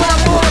have let you when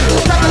I'm born.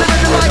 Traveling in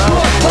the right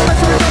course. I'm a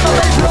sort of the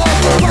race law.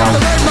 I'm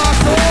the red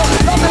mask law.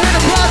 I'm the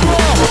little blood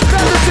law.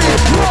 Fantasy,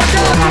 roll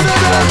down to the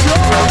dance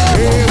floor.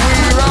 Here we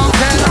rock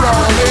and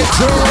roll it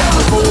too.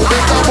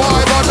 Moving the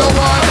vibe on the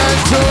 1 and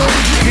 2.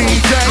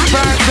 DJ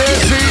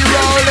Fantasy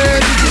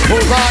rolling. Who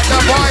got the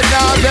vibe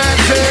now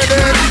dancing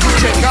in?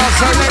 Check out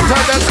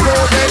selector that's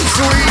golden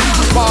sweet.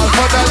 Fall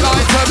for the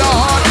lights and the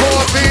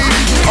hardcore beat.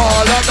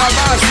 All of the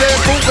massive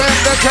moving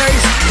the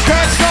case.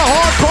 Catch the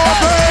hardcore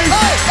bass.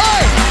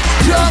 Hey!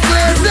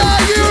 Junglers,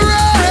 are you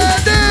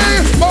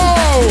ready?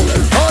 Oh!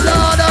 Oh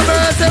Lord have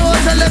mercy,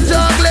 what's the left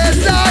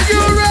junglers? Are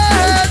you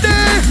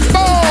ready?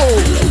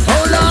 Oh!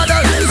 Oh Lord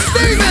have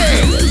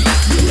Stevie!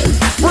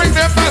 Bring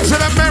them back to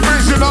the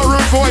memories of the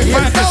Rude Boy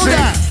Fantasy.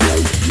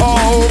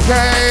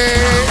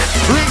 Okay,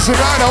 reach it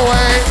right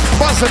away.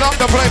 Busting up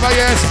the flavor,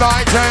 yes,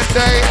 night and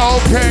day.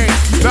 Okay,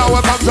 now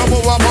we're about to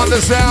move up on the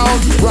sound.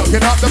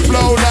 Rocking up the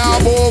flow now,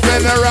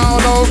 moving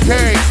around.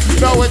 Okay,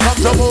 now we come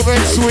to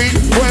moving sweet.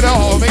 With the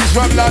homies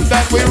from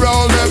London, we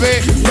roll the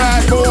beat.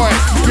 Bad boy,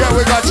 yeah,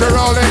 we got you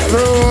rolling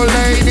through,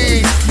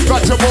 ladies.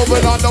 Got you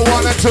moving on the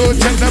 1 and 2,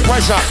 take the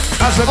pressure.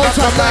 As we got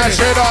to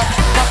mash it up,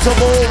 got to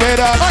move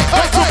it up,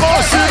 got to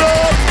boss it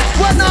up.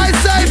 When I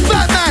say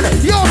Fatman,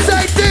 you'll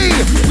say D.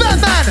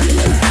 Fatman.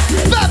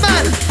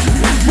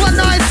 When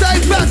I say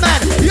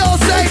Fatman, you'll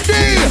say D.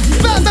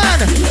 Fatman.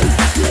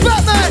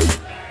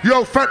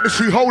 Yo,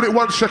 Fantasy, hold it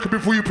 1 second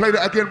before you play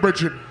that again,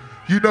 Bridget.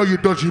 You know you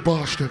dodgy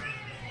bastard.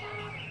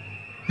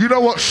 You know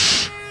what?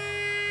 Shh.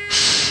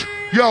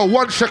 Yo,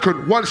 1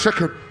 second.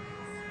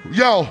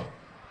 Yo,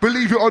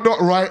 believe it or not,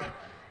 right?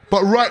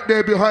 But right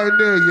there behind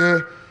there,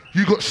 yeah,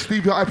 you got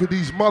Stevie Hyper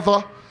D's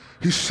mother,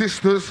 his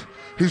sisters,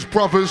 his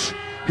brothers,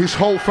 his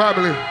whole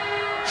family.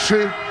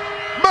 See?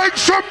 Make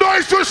some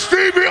noise for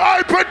Stevie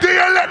Hyper D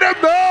and let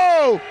them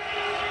know!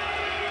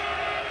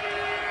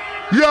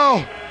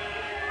 Yo,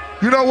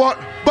 you know what?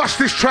 Bust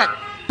this track.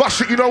 Bust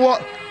it, you know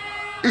what?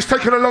 It's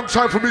taken a long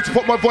time for me to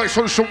put my voice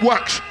on some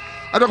wax.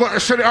 And I got to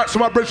send it out to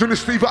my brethren,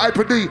 Stevie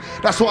Hyper D.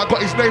 That's why I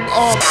got his name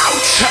armed.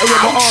 Tattooed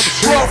on my arms.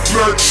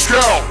 Roughneck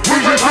scout.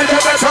 We just make it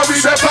better, we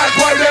the back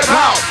by them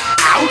out.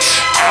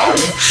 Ouch.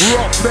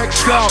 Roughneck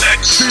scout.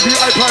 Stevie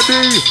Hyper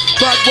D.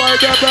 Back by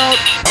them out.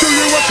 Do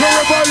you want a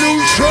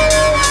revolution?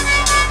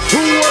 Who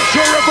wants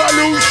a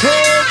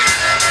revolution?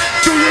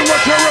 Do you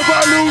want a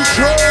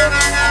revolution?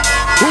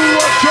 Who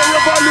wants a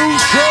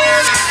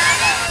revolution?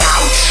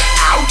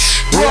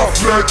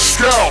 Roughneck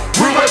scout.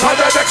 We went by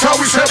the next how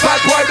we said back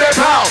by them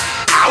out.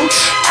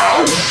 Ouch.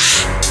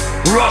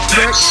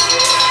 Roughnecks.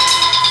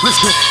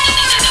 Listen.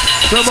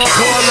 Them a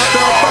call at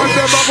them, and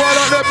them a call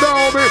at them.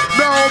 Know me. Them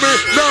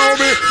a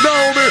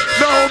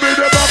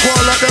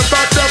call at them,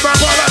 but them a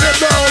call at them.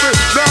 Know me.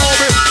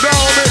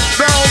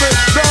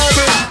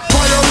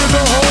 Fire in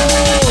the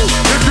hole.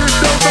 If you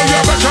don't know,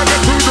 you better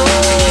get to know.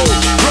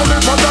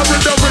 Rolling from the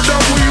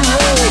rhythm we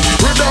roll.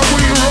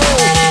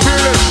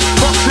 Feel it,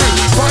 Foxy.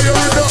 Fire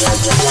in the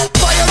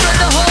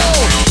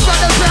hole.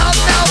 Runners out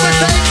now, we're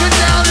taking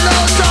down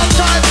low.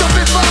 Sometimes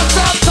jumping fast,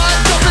 sometimes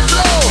jumping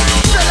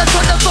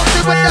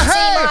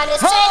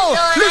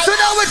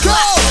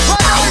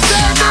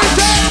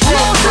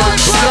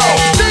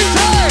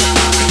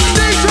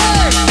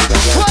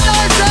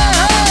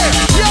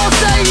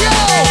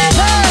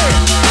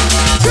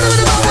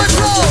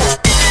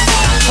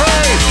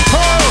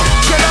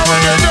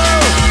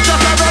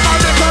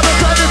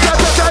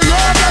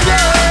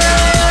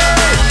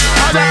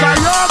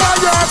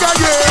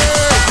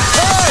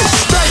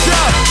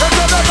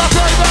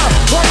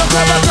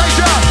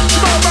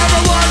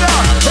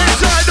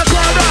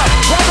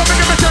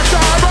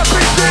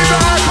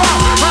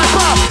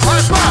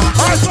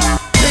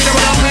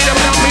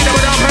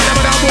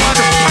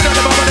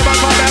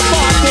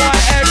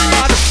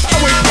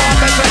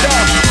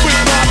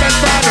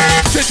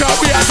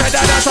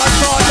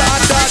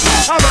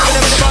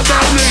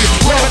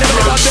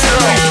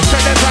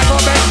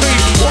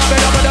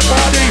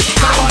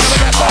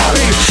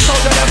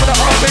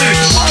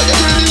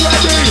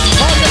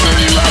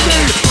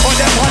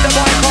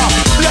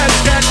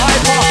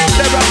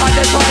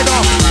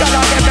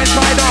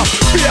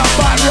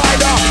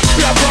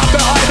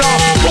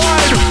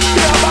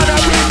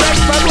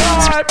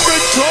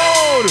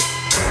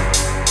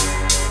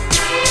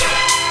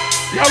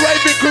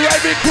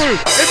party crew.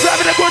 If you're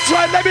having a good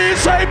time, let me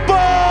say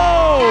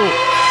boom.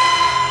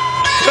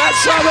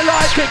 That's how we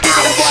like it, give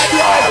it a vibe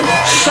live.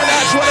 So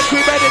that's what the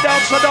crew made it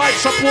down tonight,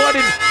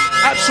 supporting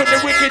absolutely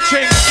wicked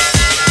things.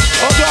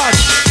 Oh God,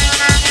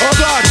 oh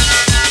God,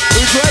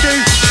 who's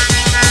ready?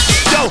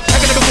 Yo,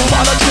 I'm gonna move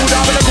all the two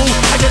down in the groove.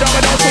 I get up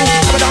and down two,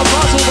 up and down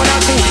fast, over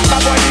down two. My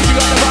boy needs you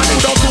on the run,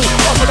 down two,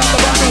 up and down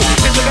the run, two.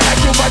 It's a guy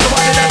two, fight the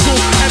one in that two.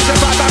 And the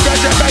fight back,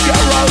 and beg your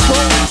roll, bro.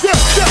 Yeah,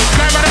 yeah.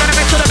 Never gonna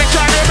make sure that make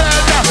sure I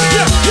remember.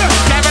 Yeah, yeah.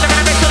 Never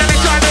gonna make sure that make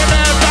sure I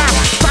remember.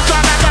 Back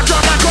on, back on,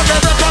 back on,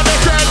 back on the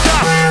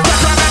center. Back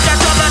on, back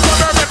on, back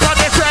on, back on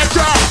the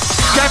center.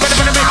 Never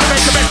gonna make sure,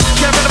 make sure,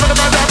 never gonna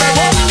make sure,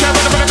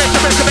 never gonna make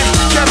sure, make sure,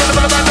 never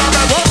gonna make sure,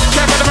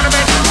 never gonna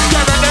make sure.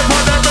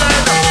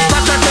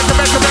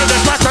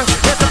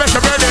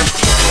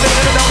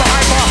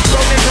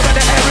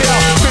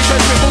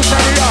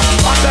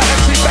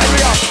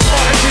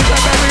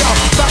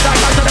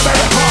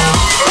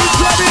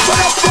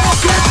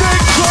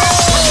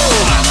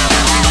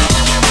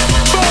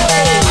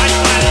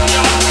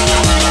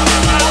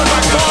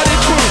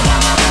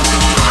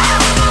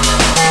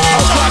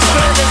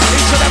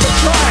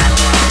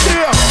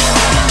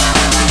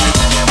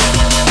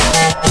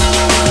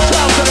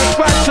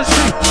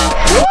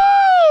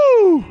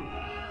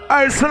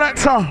 Hey,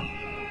 selector.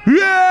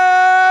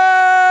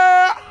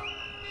 Yeah!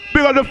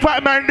 Big on the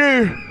Fatman D.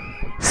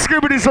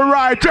 Skibbity's a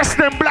ride, dressed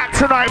in black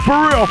tonight,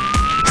 for real.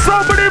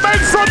 Somebody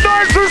make some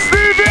noise for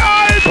Stevie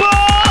Hyper!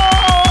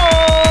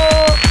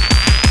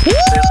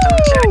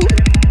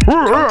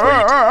 Woo!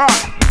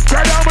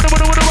 Get down with the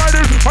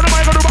riders, on the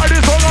mic of the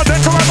riders, hold on,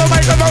 then come on,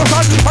 make a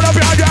motion, on the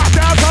behind your house,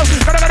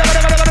 gotta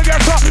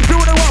get up, do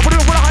what they want, put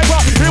it for the hyper,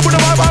 here with the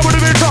vibe, with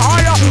the beat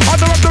higher, on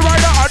the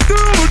rider, I do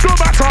with the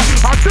matter,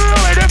 I do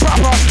with it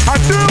proper, I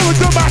do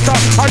with the matter,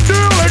 I do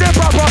with it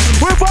proper,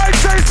 if I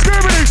say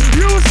skibbity,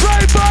 you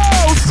say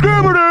bow,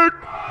 skibbity,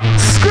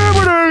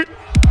 skibbity.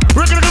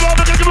 We're gonna give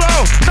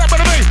out, step by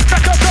the beat,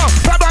 back up,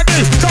 step by the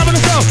beat, step by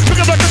the show,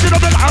 pick up the kitchen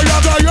up,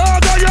 yoga, yeah!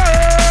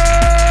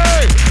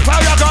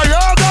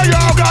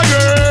 Yoga,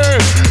 yeah!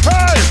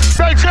 Hey,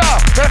 nature,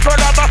 let's run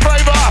out my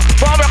flavor,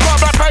 while we call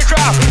my picture,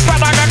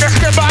 Fatman and the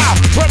skipper,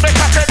 when we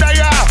catch it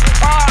there,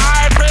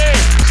 R.I.P.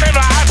 Skipper,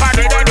 I'm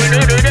gonna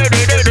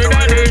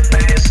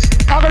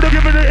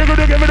give it, I'm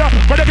gonna give it up,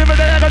 I'm gonna give it,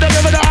 I'm gonna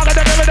give it up, I'm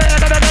gonna give it, I'm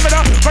gonna give it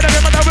up, I'm gonna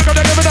give it up, we're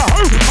gonna give it up,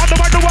 I'm the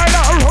one to wine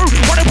up,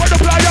 when they put the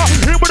player,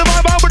 here with the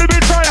vibe, I'm gonna be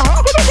trying,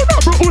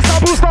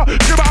 booster,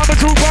 give out the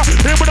trooper,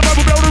 here with the vibe,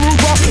 blow the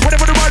roofer,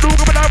 whatever the right do,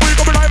 come alive, we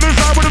come alive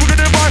inside, whatever we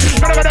can invite,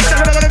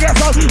 gotta get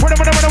us,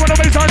 whatever the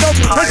bass line up,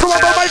 let's go on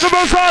the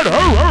microphone side,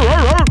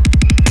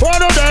 one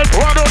of them,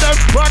 back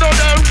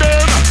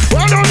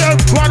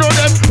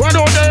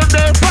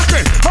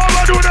it, I'ma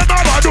do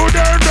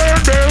them,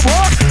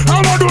 what?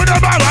 I'ma do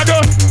them,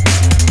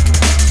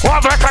 what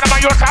the kind of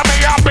you tell me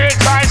your big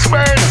size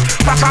spin?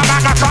 That's how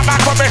I come back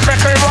from me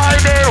second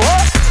riding.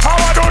 What?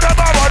 I'ma do them.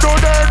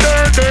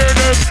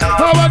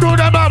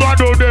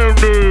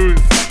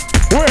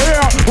 We're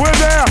here, we're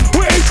there,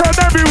 we're each and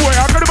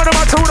everywhere. I'm gonna put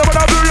my two, but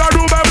I'll do in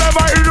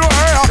your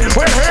hair.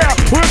 We're here,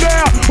 we're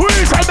there, we're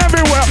each and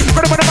everywhere.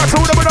 Gonna put my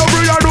two, but I'll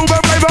do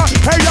flavor.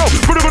 Hey yo,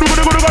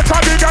 gonna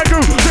try to get you.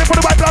 They put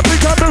the white blood, we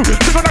can do.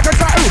 They're gonna get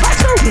tattoo.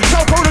 So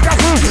cold to get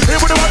through. Hey,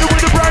 with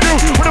the brand new.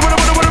 With the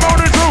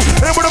mountain too.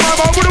 Hey, with the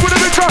mama, with the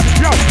picture.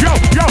 Yo,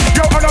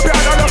 on the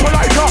behind, on the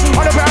polite,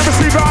 on the behind the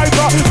Stevie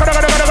Hyper.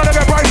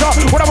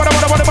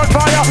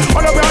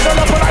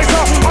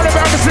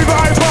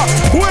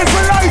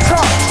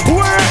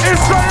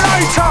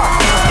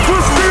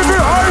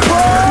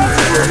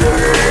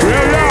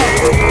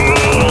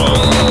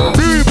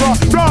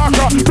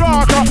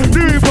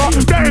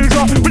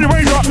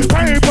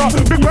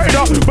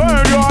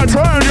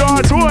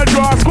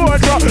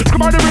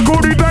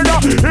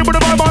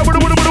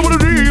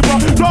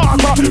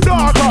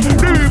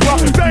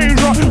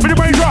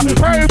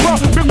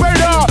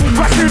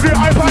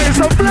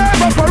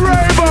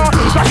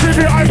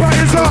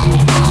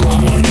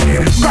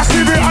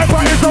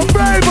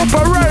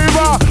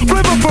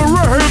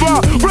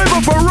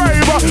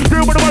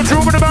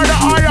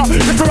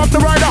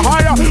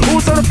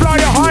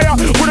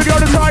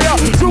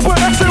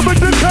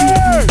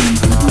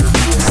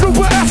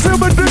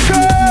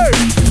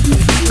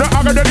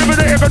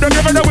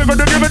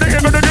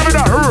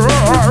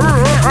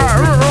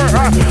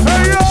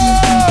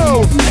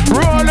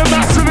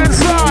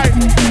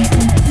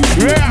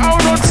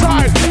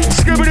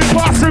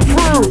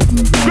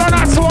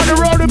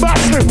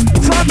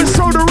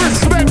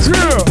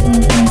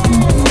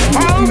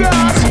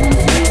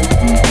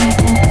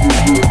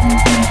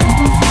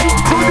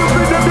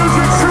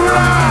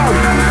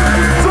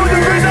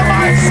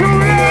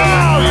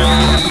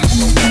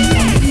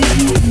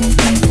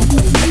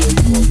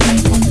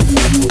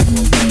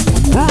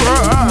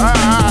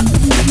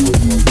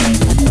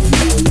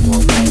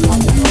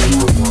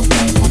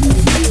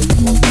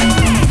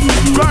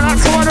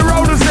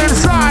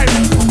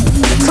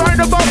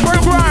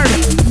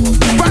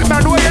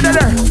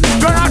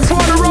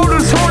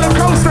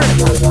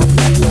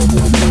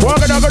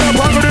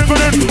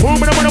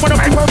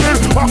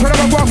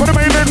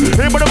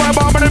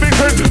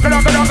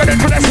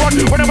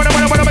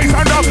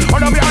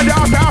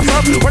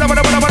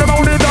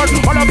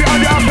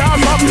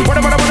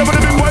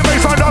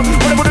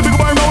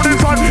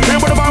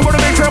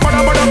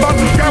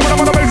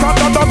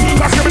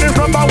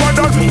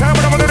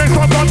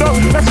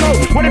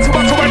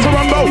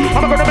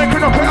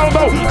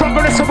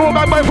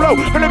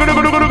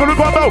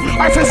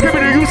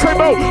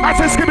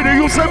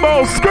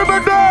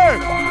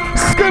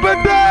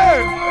 Stevie D.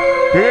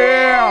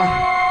 Yeah.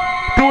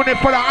 Doing it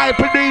for the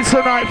Hyper D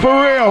tonight, for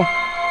real.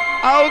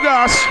 Oh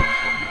gosh.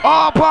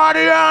 All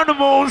party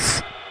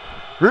animals.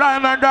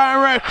 Live and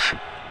direct.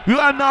 You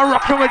are now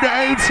rocking with the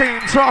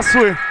 18, trust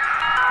me.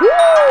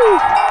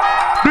 Woo!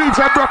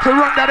 DJ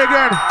Brooklyn, run that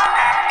again.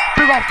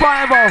 Big up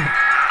 5-0.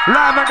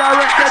 Live and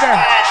direct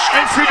there.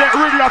 Incident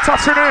radio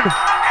touching in.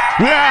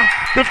 Yeah,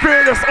 the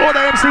fearless, all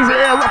the MCs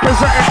are here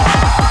representing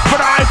for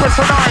the Hyper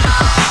tonight.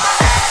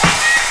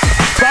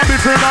 Bobby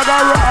Finn, I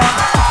got run.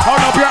 I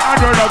love your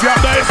hand, I love your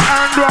bass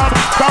and drum.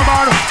 Come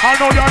on, I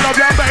know you love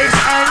your bass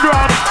and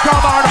drum.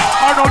 Come on,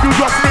 I know you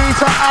just need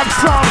to have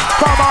some.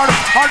 Come on,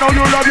 I know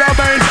you love your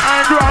bass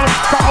and drum.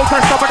 Cut out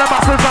some of the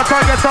muscles and try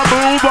to get some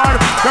move on.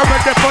 You're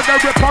ready for the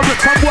republic,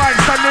 some wine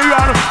standing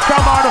on.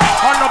 Come on,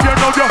 I love you,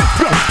 know you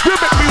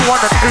make me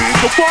wanna eat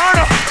the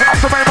water. That's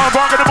the way my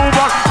bong gonna move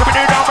on. Let me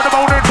knee down with the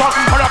bone and talk.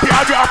 I love you,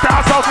 I have to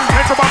ask out.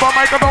 Into my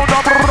microphone,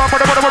 what's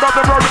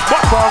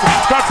wrong?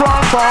 That's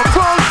wrong.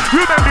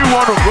 You make me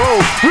wanna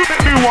roll. You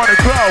make me wanna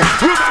glow.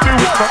 You make me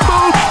wanna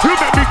move. You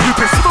make me keep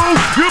it smooth.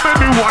 You make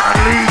me wanna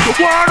leave the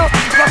water.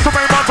 That's the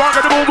way my bong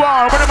gonna move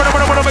on. When I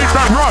make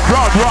that rock.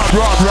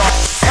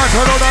 I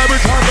turn on every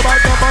time the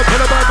back, to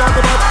the back, on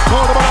the back,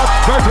 hold the back,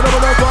 back to the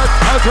back, right,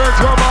 I turn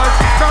your mind,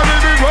 now let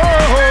me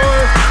roll.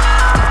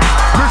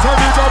 Listen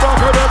to the back,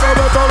 the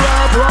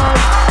rap, right,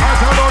 I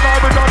turn on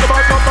every time the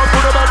back, to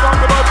the back, on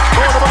the back,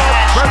 hold the back,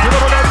 back to the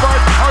back,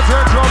 right, I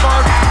turn your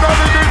mind, now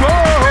let me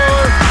roll.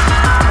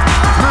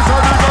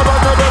 Listen to the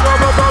back, the rap,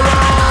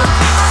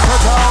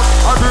 set out,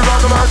 I do on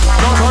the back,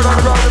 don't turn on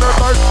the back, in the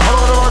back,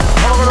 hold the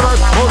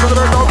back, hold the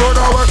back, don't go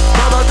nowhere,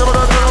 come back, come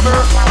back, come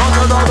back, I'm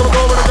gonna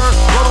go over the back.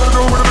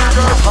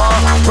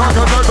 Rock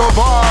and roll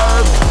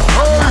vibe,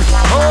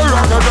 hey,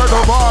 rock and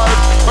roll vibe.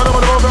 When I'm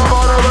moving the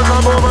body, when I'm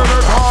moving the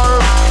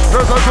time,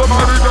 there's a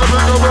somebody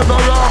jumping with the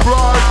rap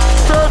right.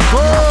 Step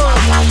good.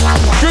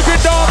 You get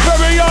down,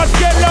 period,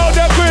 get loud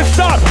and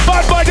crystal.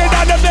 Bad body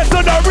down the best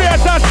on the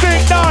race and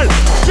signal.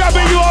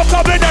 Grabbing you up,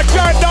 coming and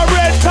turn the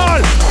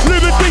rental.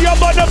 Living to your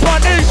mother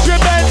on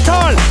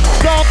instrumental.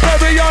 Down,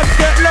 period,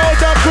 get loud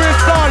and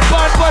crystal.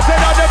 Bad body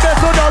down the best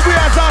on the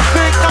race and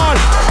signal.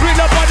 Bring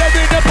up on the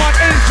rhythm on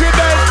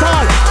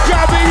instrumental.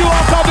 Grabbing you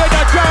up, coming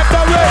and turn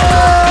the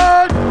rental.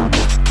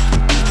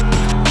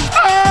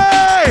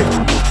 Hey!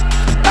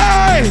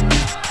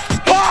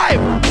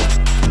 Five!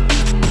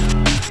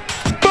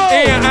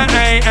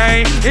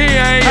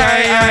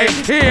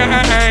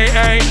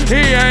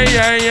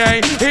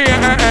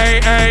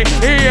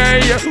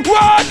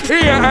 What?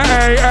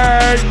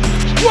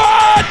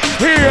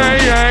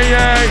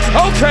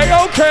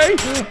 Okay.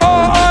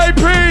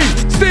 R.I.P.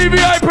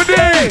 Stevie Hyper D.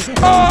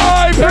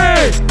 R.I.P.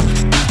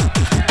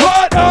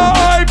 What?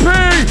 R.I.P.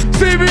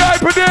 Stevie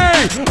Hyper D.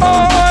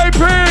 R.I.P.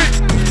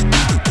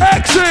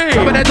 Exy!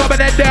 Dropping it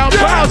down,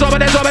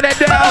 dropping it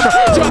down.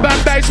 Drum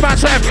and bass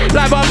massive,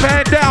 live up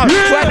and down.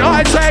 Yeah. When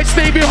I say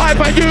Stevie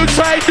Hyper, you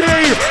say D.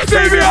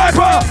 Stevie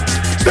Hyper!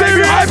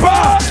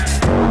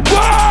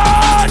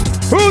 What?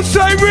 Who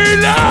say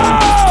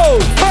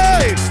reload?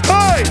 Hey!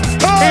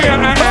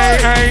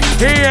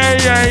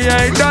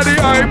 Daddy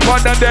hype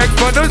on the deck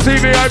for the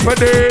Stevie Hyper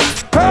D.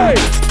 Hey!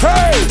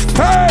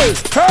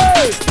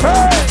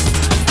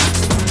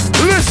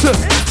 Listen!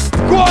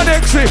 Go on,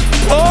 Exy!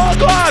 Oh,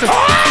 God!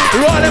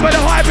 Rolling with the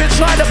hype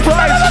inside the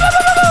place!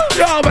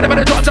 Yo, but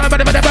the drums, but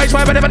the bass,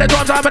 but the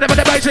drums, but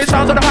the bass, it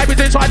sounds of the hype is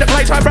inside the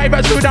place. I'm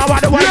ravers do now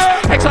on the way.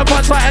 Extra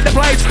punch light at the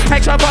place,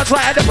 extra punch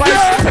light at the place.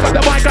 Pick up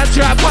the mic and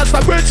jab, punch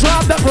the bridge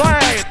on the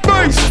plane.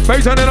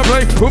 Bass on in the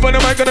play. Who but the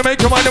mic gonna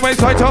make your mind the way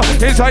tighter?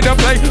 Inside the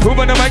play. Who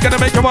but the mic gonna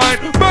make your mind?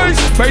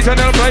 Bass on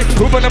in the play.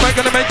 Who but the mic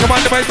gonna make your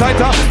mind the way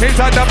tighter?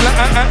 Inside the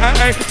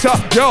play. So,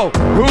 yo,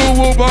 who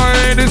will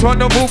buy this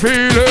wonderful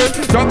feeling?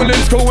 Jungle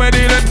is cool and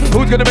healing.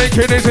 Who's gonna make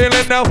it this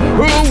healing now?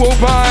 Who will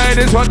buy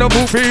this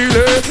wonderful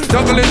feeling?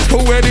 Jungle is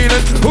cool and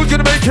healing. Who's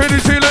gonna make it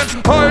this healing?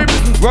 Hype.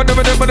 Run the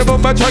minute, but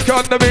I check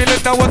on the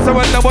feeling. Now what's the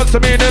one, now what's the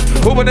meaning?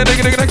 Who but the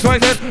nigga next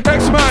one?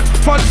 X-Man,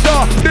 fun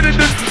star,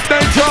 danger,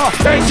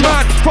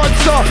 X-Man, fun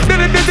star,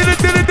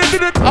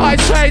 I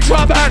say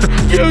drum and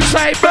you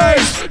say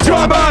bass,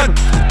 drum and.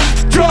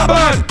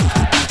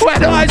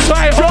 When I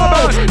say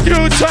ho,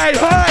 you say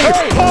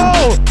hey,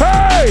 ho.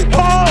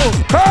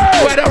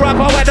 When the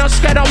rapper, when the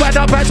skinner, when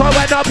the better,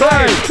 when the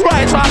play.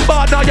 Right on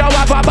board, now you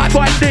have a bad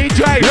boy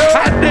DJ.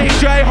 And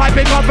DJ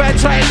hyping up and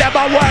train them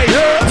away.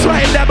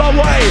 Train them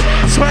away.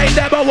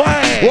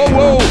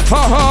 Whoa,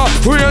 haha,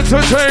 we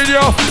entertain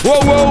ya.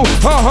 Whoa,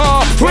 haha,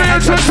 we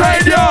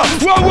entertain ya.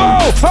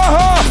 Whoa,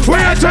 haha, we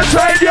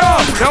entertain ya.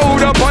 Now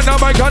hold up on the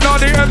mic and on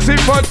the MC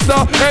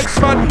Funster.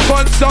 X-Man,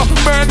 Funster,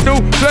 man, new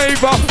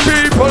flavor.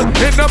 People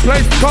in the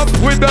place, come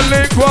with the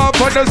link up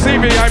on the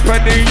Stevie Hyper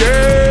D,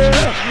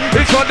 yeah.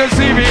 It's on the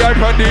Stevie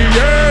Hyper D,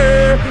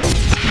 yeah.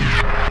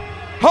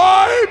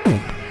 Hype!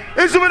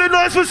 It's really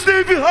nice for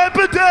Stevie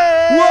Hyper D.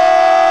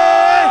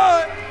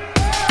 What?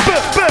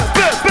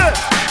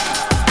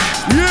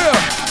 Yeah.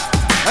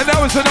 And that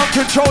was an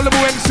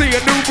uncontrollable MC, a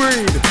new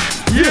breed.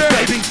 Yeah,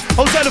 baby.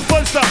 Outside the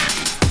fun stuff.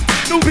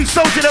 Newbie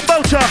soldier the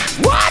vulture.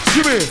 What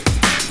you mean?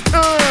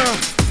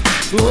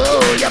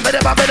 Oh, yeah,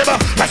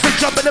 that's the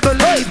jump in the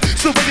believe.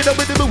 Still waking up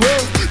in the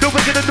world, the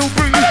wicked and new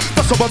breed.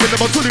 But some of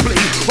them are truly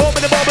believe. Oh,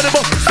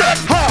 minimum, step,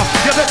 ha,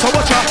 you better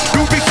watch out.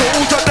 You be so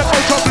old and the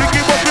ultra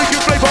blinking, what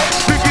blinking flavor.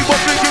 Blinking,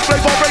 what blinking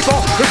flavor,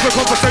 raver. It's the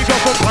conversation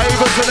for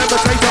flavors and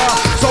imitator.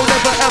 So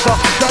never ever,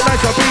 that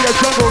night to be a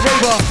jungle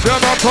raver.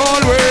 Never call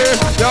me,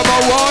 never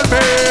want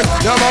me,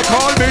 never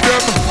call me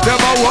them,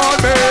 never want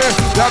me,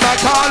 never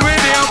call me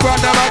them, but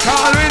never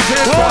call me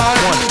this one.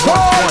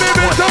 Call me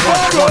Mr.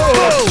 Barrow.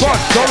 What?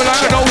 Don't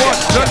like no one,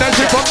 none that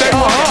shit from day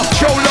one.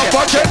 Show love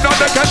for jet, none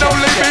that can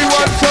only be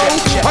one soul.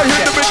 I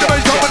hit them in the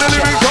main top of the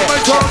living from my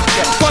tongue.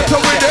 But to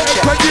win the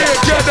extra year,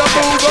 get the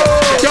move on.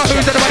 Yo,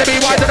 who's the money be,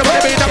 why the money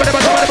be, number the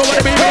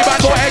money be, bad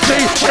boy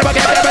XC, whatever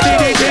get the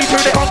DDT through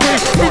the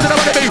concrete. Who's the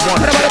money be,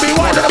 why the money be,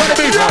 why the money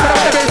be,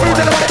 why the money be, who's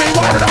the money be,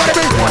 why the money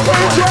be, who's the money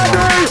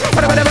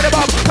be,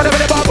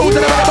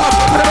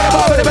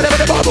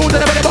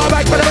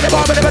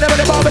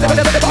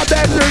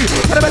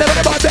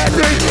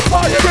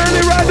 are you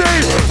really ready?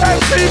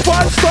 MC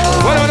Foxy.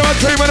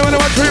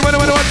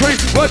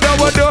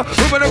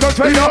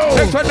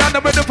 Next one down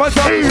the middle for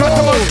some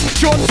customers.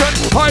 Johnson,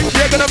 Hype,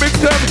 you're gonna mix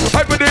them.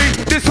 Hyper D,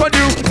 this one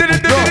you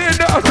didn't do it in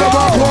the Never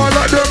go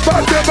like them,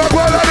 but never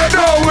go like them,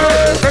 no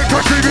way. They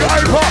can see the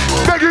hyper,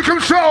 make you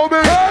come show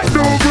me.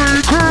 No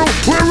green crew,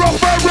 we're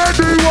rock and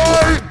ready,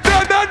 why?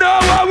 No,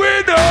 what we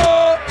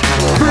know.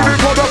 Feeling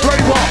for the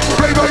flavor,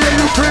 yeah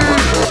you feel.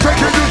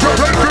 Taking you to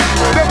places,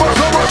 never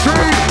so much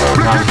tree.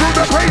 Flicking through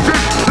the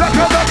pages, like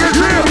a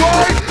magazine,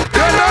 why?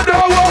 They don't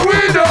know what we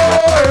know.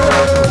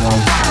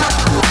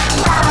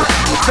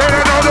 They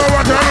don't know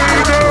what we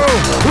do.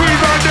 We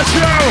run the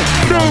show,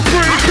 no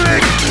free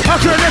click. I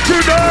can let you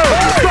know.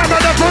 Back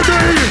on the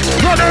body,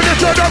 running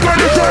this on the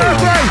body.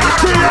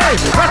 F.A.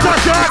 What's a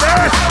shot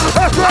S?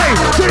 F.A.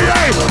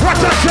 T.A.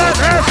 What's a shot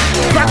S?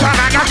 What's a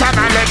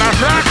man, let my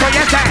flag for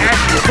your S.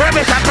 Where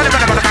is that? Put it on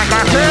the back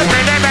of the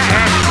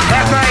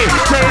F.A.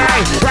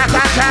 T.A. What's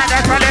a shot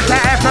S? What is the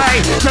F.A.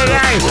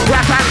 T.A.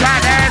 What's a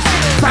shot S?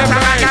 What's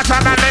a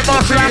man, let my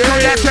flag for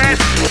your S.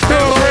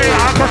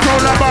 I control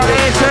the body,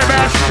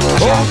 SMS.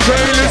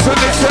 Okay, listen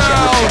to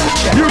sound.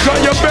 You got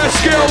your best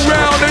skill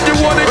round and you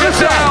wanna get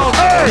down.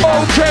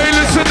 Okay,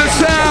 listen to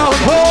sound.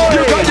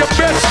 You got your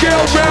best skill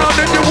round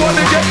and you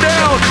wanna get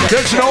down.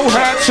 There's no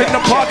hats in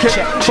the pocket,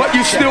 but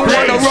you still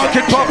want a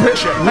rocket puppet,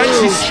 and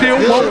she still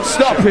won't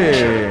stop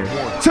it.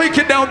 Take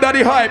it down,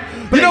 Daddy Hype.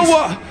 You know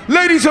what?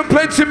 Ladies and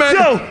plenty men,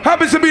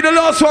 happens to be the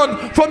last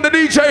one from the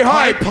DJ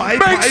Hype.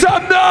 Make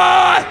some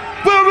noise!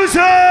 Where was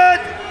it?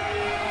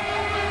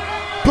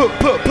 Put.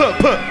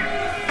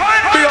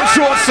 Big up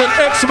Johnson,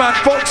 X-Man,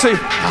 Foxy,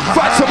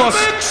 Fatman,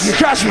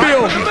 Cash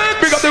Bill,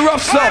 big up the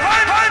rough stuff.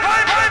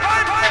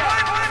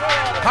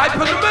 Hype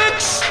on the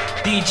mix.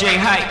 DJ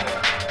Hype.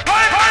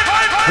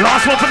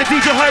 Last one for the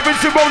DJ Hype,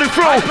 Vincent rolling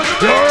through.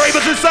 Your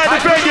ravers inside the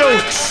venue.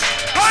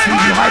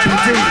 Stevie Hyper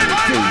D.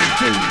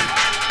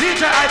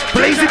 DJ Hype.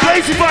 Blazy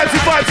vibes,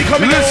 he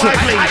coming in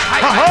lively.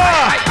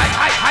 Ha-ha.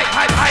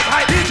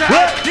 DJ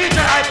Hype.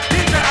 DJ Hype.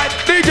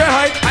 DJ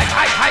Hype.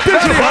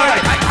 DJ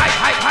Hype.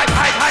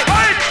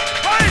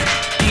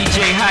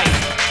 DJ Hype.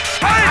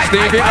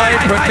 Stevie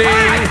Hyper D.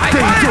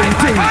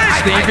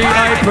 Stevie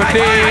Hyper D.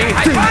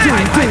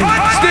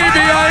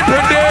 Stevie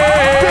Hyper D.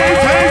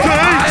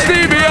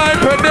 Stevie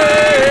Hyper D.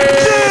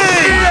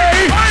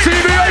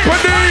 Stevie Hyper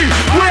D.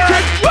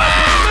 Wicked.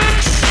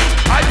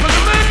 Hype on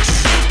the mix.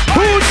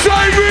 Who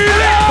say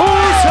reload? Who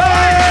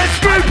says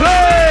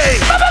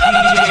replay?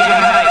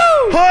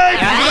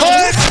 Hype.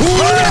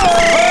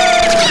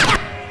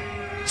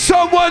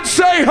 Someone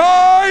say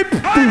hype.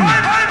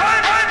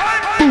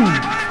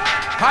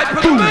 Hype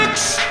on the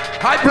mix.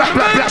 Hype on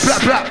the mix.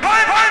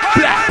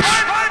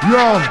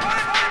 Yo.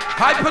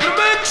 Hype on the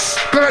mix.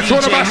 Gonna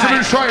try the maximum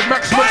inside,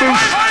 maximum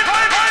boost.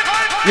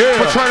 Yeah.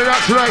 We're trying it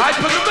out tonight.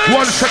 Hype on the mix.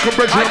 1 second,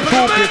 Bridget, I'm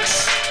talking.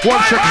 1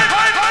 second.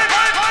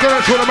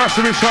 Gonna try the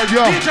maximum inside,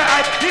 yo.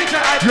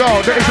 Yo,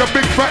 there is a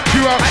big fat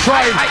queue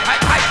outside.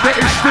 There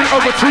is still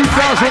over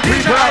 2,000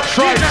 people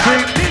outside,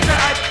 see?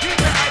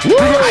 We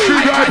got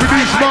Stevie Hyper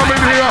D's mum in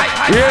here.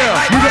 Yeah.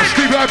 We got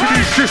Stevie Hyper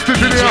D's sisters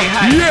in here.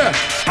 Yeah.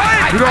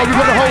 You know, we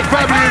got the whole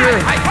family in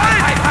here.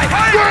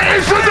 Where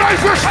is the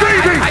noise for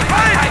Stevie?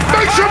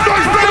 Make some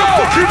noise, blow the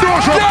fucking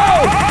doors up.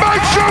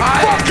 Make some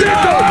fucking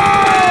noise.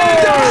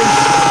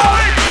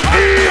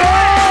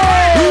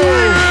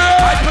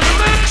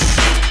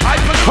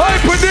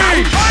 Hyper D.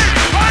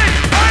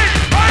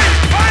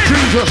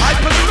 Jesus.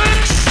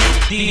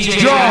 DJ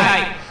Yo,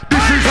 Hype.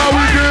 this is how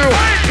we do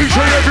each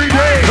and every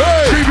day.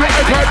 Stevie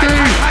Hyper D,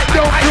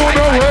 don't go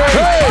nowhere.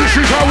 This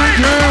is how we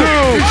do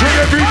each and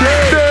every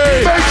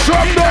day. Make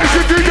some noise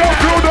if you don't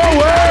go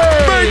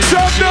nowhere. Make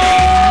some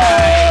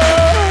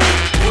noise.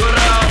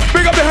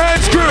 Big up the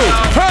hands crew.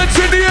 Hands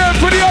in the air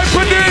for the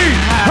Hyper D.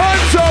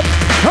 Hands up.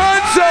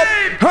 Hands up.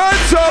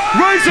 Hands up.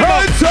 Raise them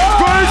up.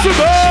 Raise them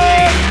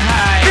up.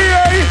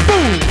 EA.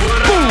 Boom.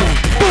 Boom.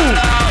 Boom.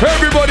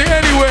 Everybody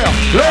anywhere.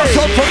 Last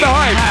one from the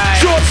Hype.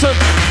 Johnson.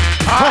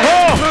 Time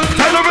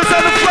to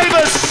represent the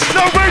flavors.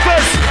 No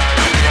ravers.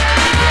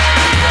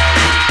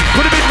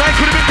 Could have been night,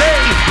 could have been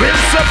day.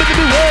 in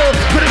the world.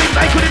 Could have been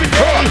night, could have been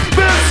day.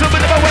 Burn some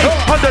in my way.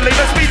 On the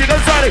label, speeding on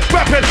Sonic.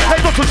 Rapping, I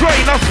got to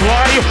drain. I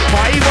fly.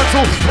 I want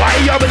to fly.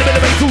 I'm in the middle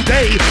of it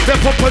today. Then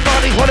pop on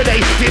morning holiday.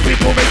 Hear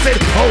people racing.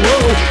 Oh,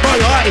 whoa, my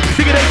eye.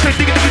 Digging a trick,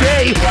 digging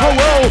day. Oh,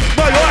 whoa,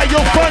 my eye.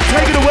 Your fun,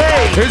 take it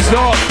away. It's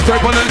not.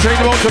 Take one and change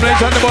the ultimate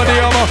and the body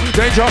armor.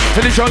 Danger.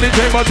 And it's only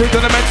take my tooth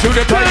and the men to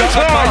the tiger.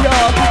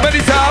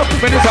 Many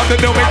times they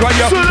don't make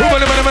quiet. Who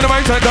want to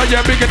minimize and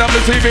yeah, big enough to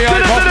see me.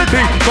 I pop the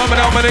thing. Coming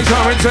out, many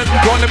times.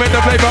 Want to make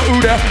the flavor. Ooh,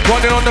 there.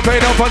 Wanting on the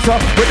fade up and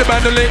stuff. With the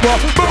band of link.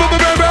 Brand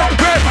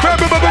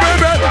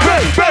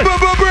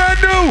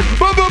new.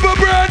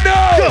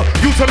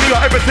 You tell me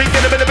you're everything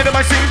in a bit of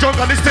my singing drunk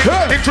on this thing.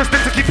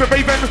 Interesting to keep it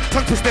raving.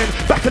 Tongue twisting.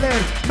 Back and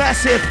in.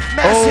 Massive.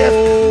 Massive.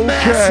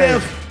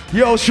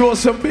 Yo, show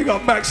some big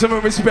up,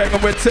 maximum respect.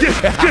 And we're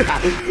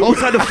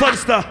outside the fun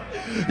stuff.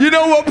 You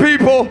know what,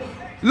 people?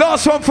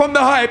 Last one from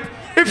the hype.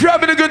 If you're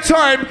having a good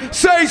time,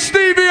 say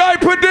Stevie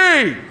Hyper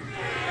D.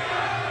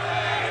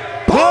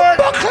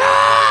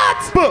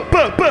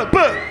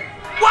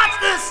 Watch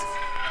this.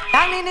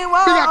 And in the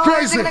war,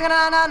 crazy.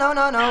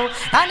 no.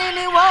 And in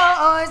the war,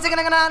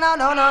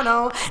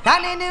 no.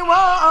 And in the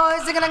war,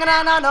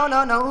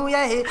 no.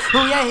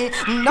 Yeah,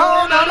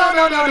 no. And in the war,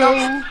 no.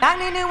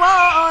 And in the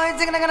war,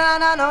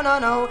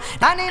 no.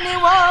 And in the war, And in the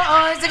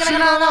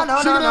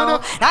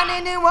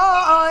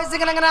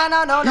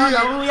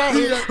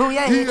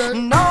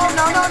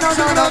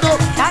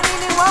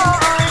war,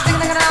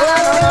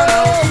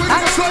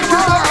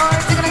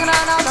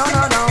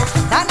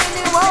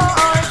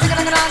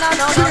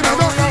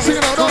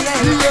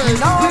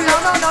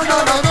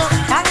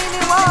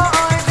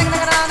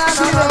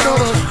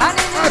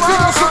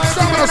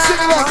 Sing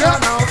along, yeah?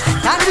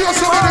 Give me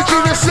some energy,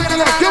 just sing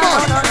along, come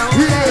on.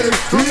 Yeah.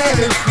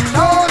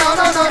 No.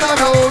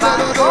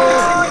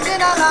 Boys in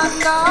a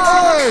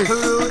London,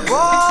 rude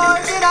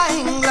boys in a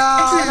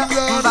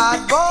England,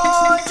 bad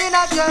boys in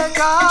a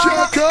Jamaica,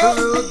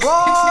 rude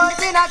boys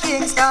in a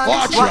Kingston.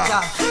 Watch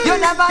out. You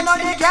never know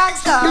the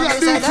gangster, they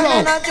say them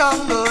in a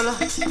jungle.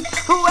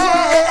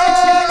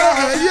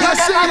 Yes,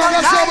 sing along,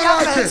 that's how we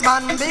like it.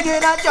 Man big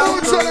in a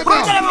jungle. Tell them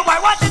now.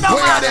 Watch it now.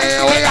 We are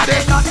there.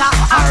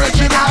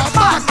 Original,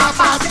 bad,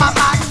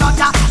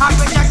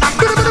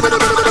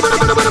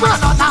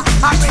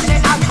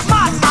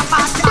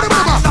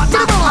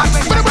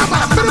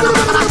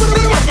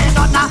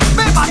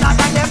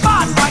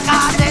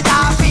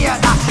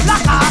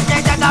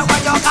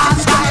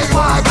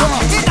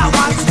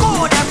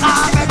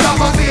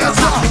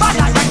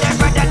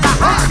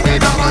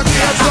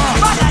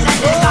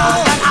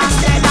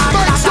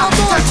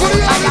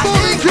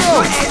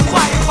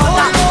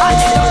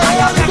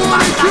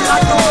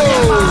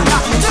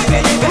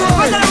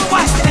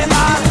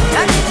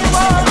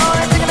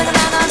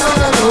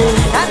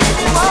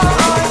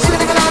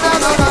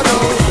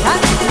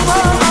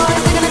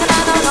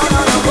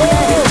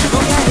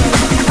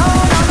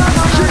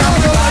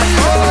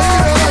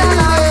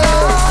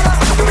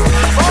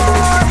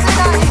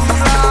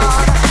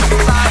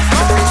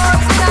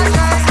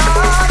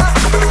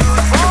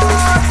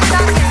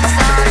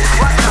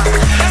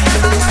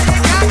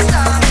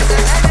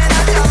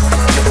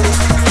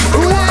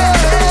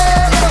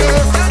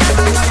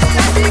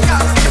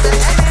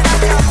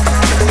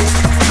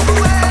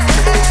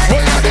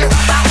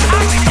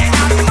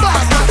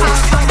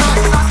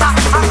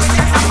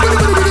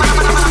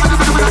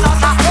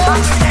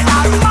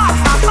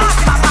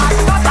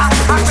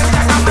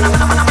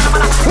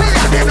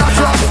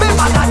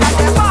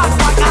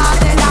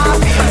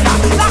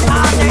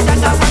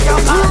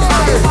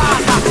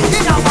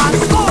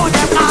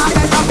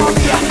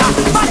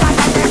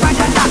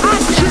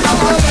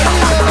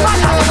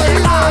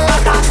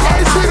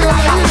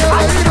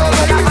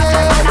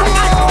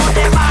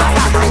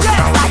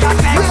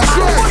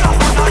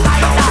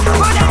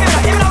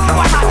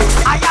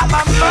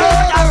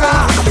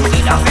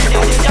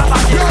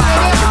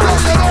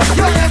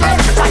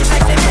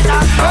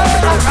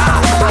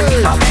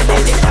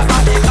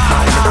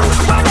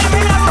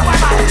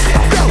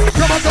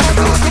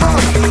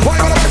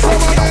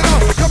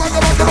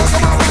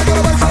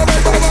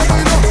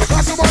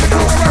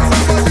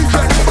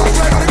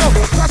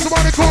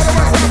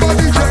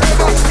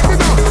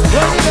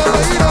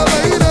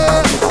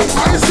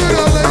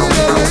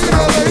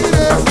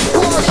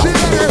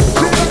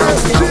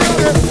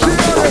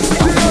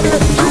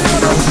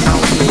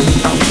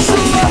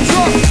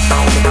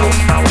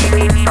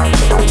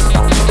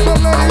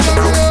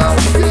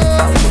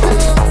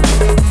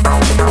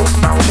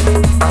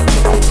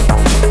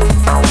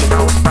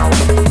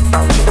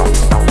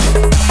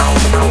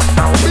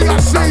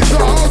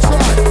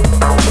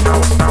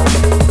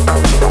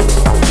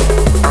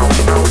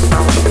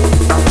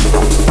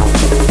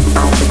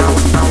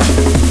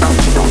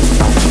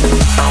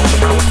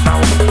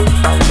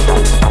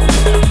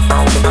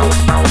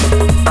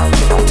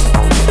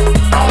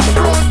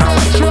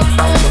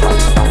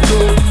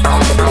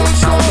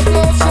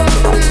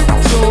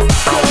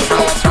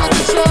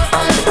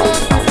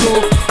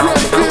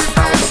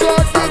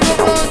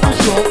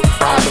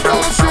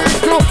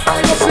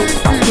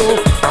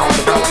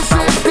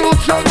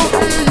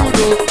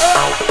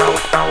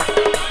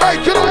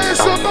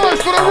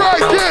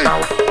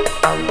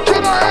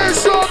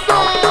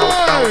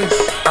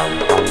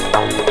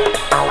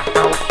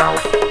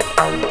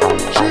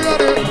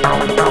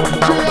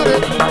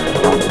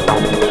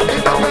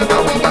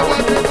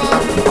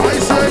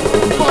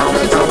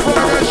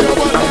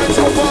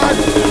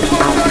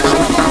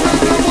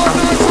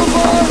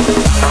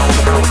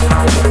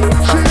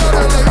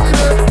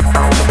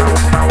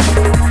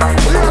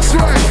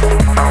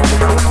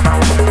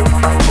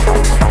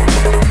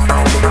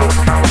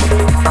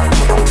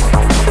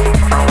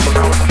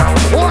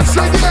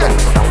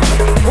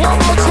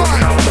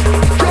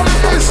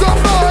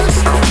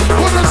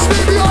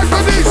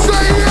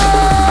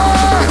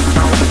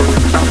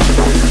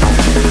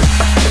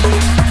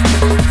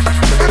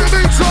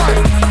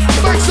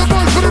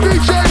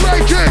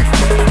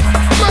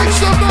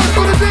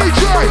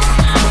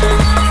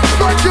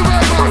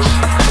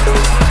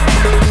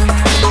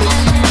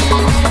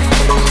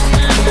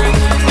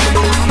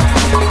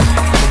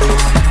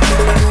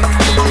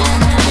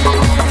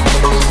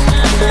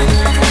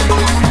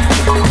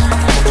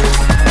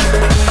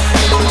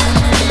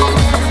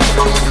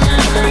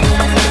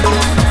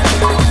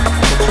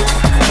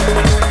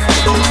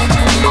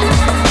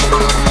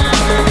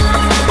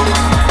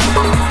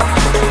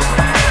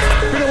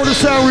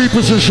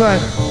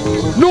 represent.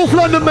 North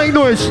London make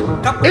noise.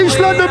 East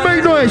London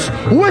make noise.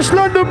 West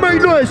London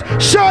make noise.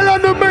 South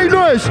London make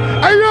noise.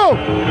 Hey yo!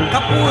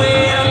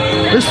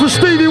 It's for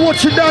Stevie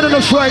watching down on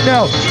us right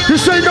now.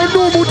 This ain't no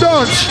normal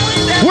dance.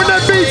 When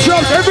that beat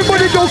drops,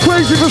 everybody go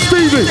crazy for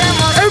Stevie.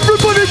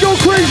 Everybody go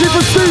crazy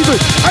for Stevie.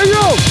 Hey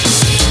yo!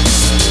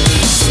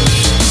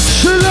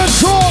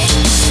 Selector!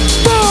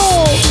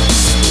 Boom!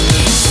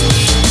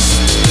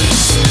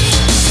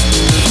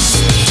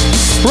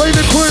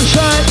 Raven Queen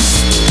side.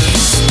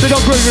 Big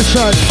up Raven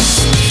side.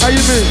 How you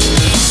mean?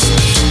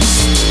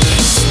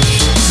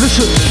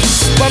 Listen.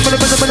 1 minute,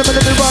 ride. 1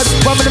 minute, ride.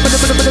 1 minute,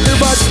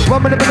 ride. 1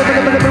 minute,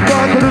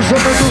 ride. Could have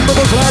something to do with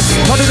the flag.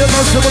 How did it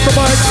must have with the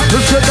mind?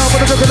 Let's get down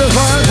with the look of the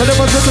flag. How did it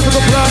must have with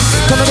the flag?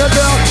 Can I get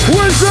down?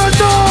 Where's that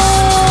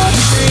dog?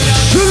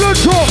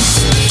 Selector.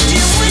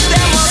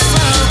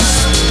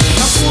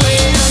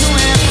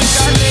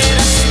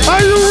 Are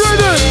you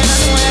ready?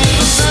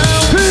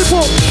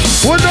 People,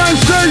 when I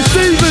say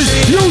Stevie,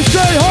 you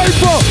say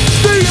Hyper.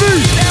 Stevie!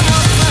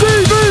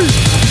 Stevie!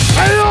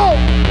 Hey yo!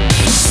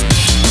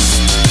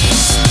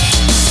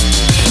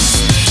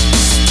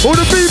 Or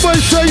the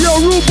B-boys say yo,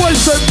 rude boys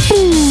say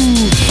boo!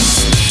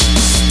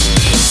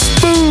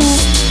 Boo!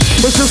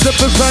 But just step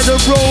beside the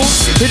road.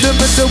 In the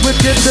middle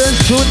wickedness,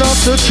 tune off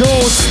the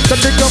tune. Then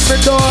they coming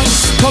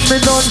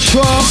on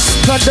strong.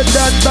 Try to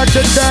dance, back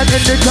to dance, and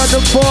they kind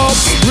of form.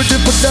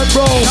 Ready for that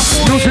roll,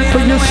 music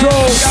for your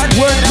soul.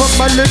 Word from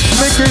my lips,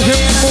 making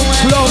him move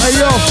slow. Hey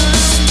yo,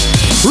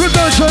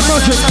 reverse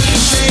magic.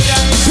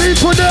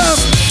 People them,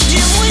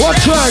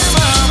 watch right.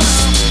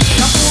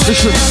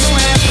 Listen,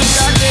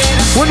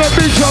 when that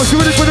beat drops, you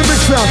ready for the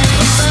mix now?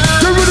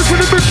 Get ready for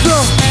the mix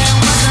now.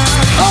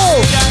 Oh!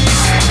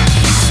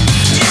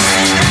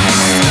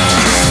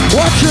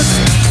 Watch it.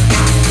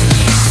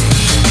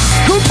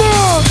 Come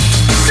on.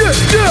 Yeah,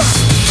 yeah.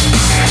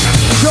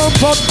 Jump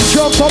up, everybody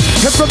jump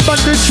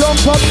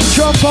up,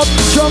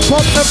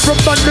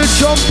 everybody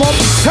jump up.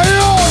 Hey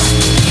yo!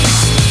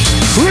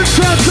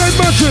 Richard J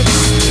Magic.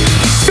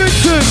 Big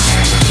thing.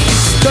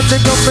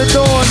 Something coming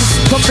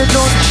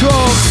on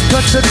strong.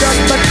 Touch the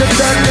dance, back the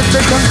dance, and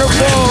they on the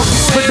wall.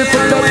 Ready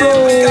for the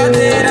roll.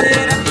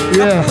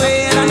 Yeah.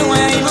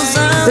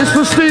 It's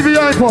for Stevie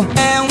Hyper.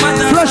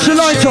 Flash your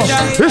lighter.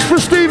 It's for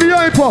Stevie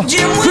Hyper.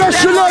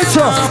 Flash your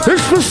lighter.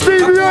 It's for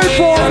Stevie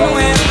Hyper.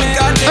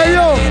 Hey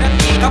yo.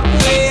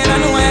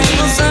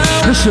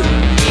 Listen.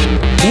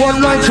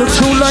 1 lighter,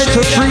 2 lighter,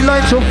 3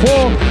 lighter,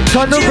 4.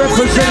 Kind of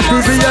represent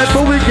Stevie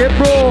Hyper, we get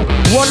raw.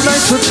 1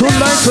 lighter, 2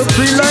 lighter,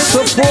 3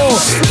 lighter, 4.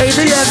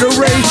 Amy and the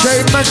Ray J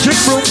Magic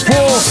Room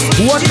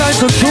 4. 1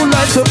 lighter, 2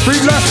 lighter,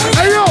 3 lighter.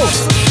 Hey yo.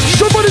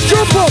 Somebody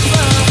jump up.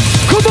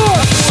 Come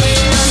on.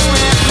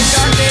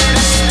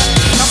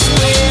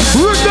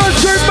 Rick that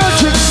J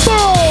Magic,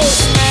 boom!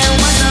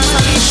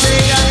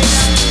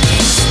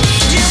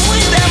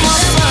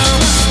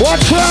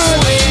 Watch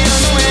out!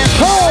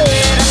 Ho!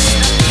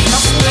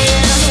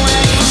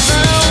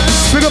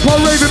 Big up our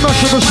Raven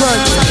Master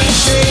side.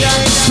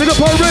 Big up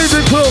our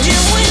Raven crew.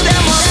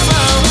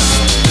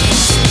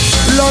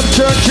 Love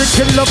jerk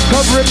chicken, love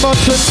covering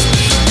mutton.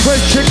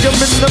 Fresh chicken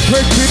in the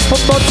fresh people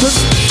button.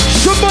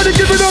 Somebody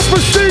give it up for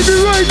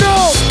Stevie right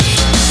now!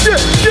 Yeah,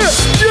 yeah,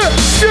 yeah,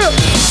 yeah!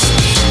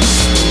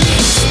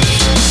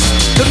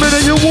 The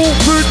minute you walk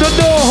through the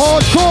door,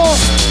 hardcore.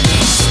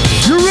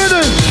 You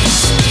ready?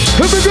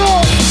 Here we go.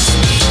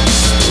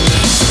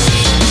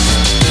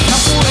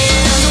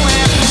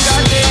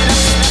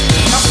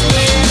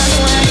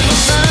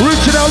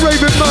 Reaching out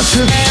Raven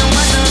Massive.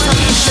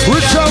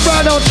 Reach out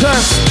right on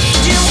time.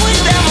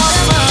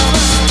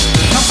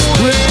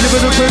 Red, give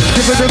it a red,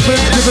 give it a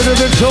red, give it a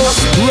red, oh.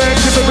 Red,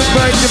 give it a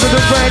red, give it a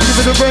red, give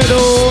it a red,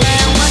 oh.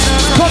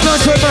 Come on,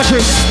 J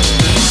Magic.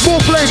 More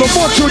flavor,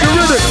 more tune, you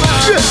ready?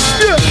 Yeah,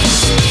 yeah.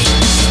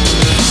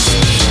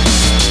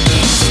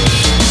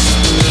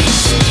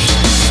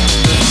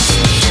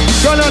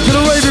 Going out to the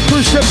Raven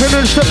crew, stepping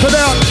in, stepping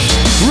out.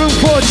 Room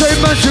 4, J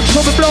Magic,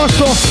 on the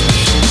blast off.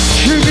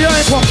 Stevie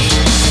Hyper,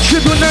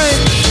 triple name.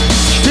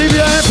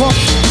 Stevie Hyper,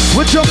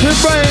 we're jumping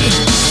brain.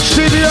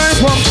 Stevie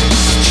Hyper,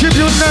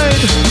 triple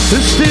name.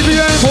 It's Stevie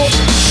Hyper.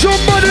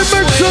 Somebody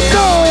make some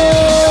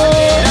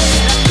noise.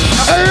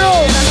 Hey yo.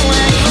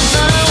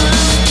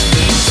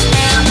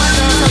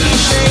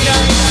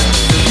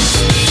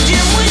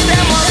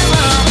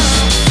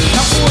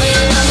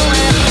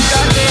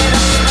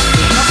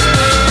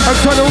 I'm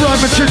trying to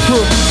rhyme a chick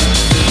through.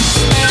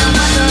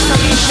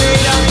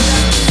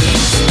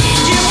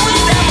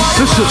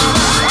 Listen.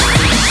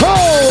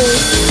 Oh!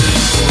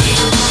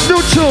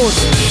 New tune,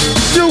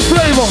 new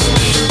flavor.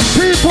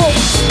 People.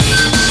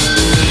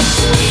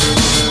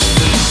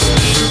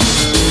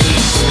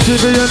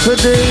 Stevie Hyper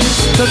D,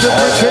 doesn't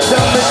make it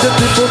down, make the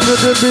people to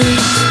the beat.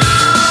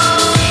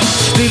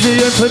 Stevie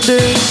Hyper D.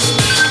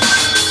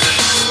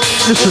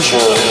 Listen.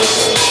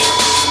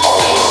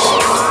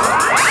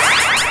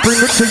 Bring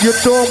it to your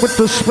door with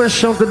the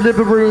special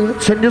delivery.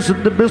 10 years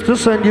in the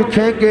business and you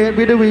can't get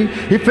rid of me.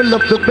 You fill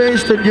up the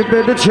base, then you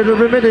better check the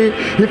remedy.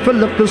 You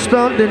fill up the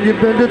start, then you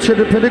better check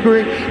the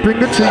pedigree.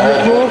 Bring it to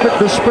your door with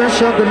the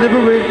special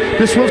delivery.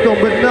 This one's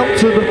going up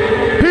to the...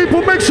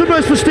 People, make some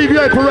noise for Stevie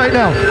Hyper right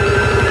now.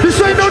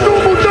 This ain't no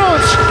normal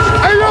dance.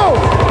 Hey, yo!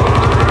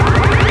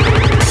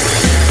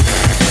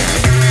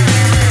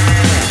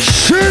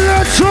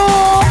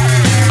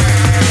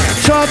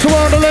 Talk to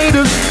all the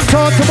ladies,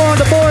 talk to all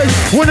the boys.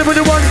 Whenever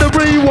you want the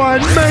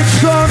rewind, make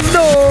some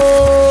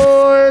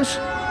noise.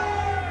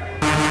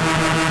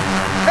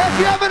 If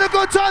you're having a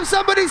good time,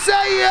 somebody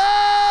say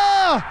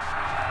yeah.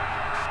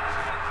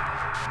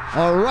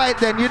 All right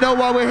then, you know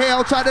why we're here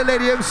outside the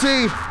Lady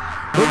MC.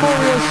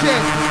 Memorial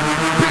shit.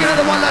 Picking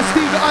another one like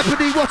Stevie Hyper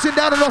D watching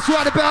down on us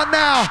right about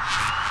now.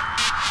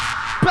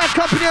 Bad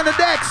company on the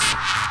decks.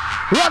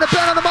 Right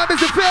about on the mic,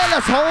 Mr.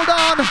 Fearless. Hold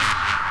on.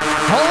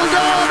 Hold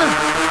on.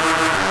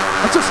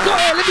 I just got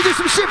here. Let me do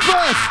some shit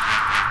first.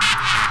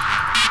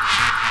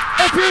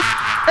 If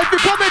you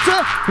come here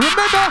to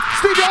remember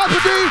Stevie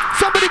Hyper D,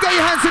 somebody get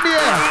your hands in the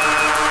air.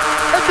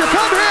 If you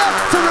come here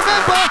to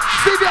remember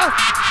Stevie,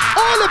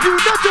 all of you,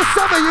 not just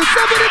some of you,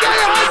 somebody get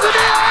your hands in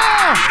the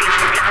air.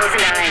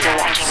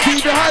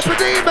 Stevie Hyper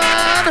D,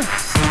 man.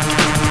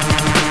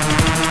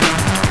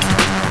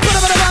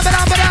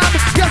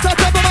 Yes, I'll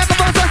tell the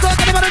microphone, so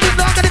I'm gonna do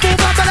not gonna move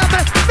on, but no!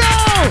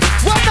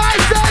 When I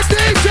say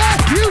DJ,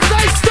 you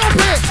say stop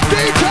it!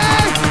 DJ!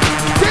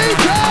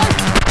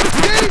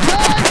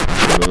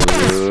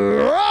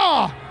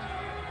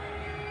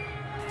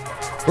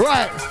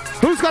 Right,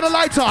 who's got a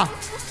lighter?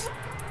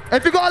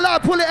 If you got a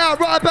lighter, pull it out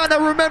right about now,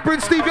 remembering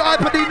Stevie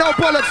Hyper D, no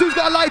bollocks. Who's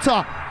got a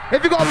lighter?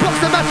 If you got a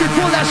box of matches,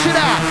 pull that shit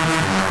out.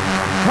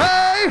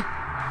 Hey!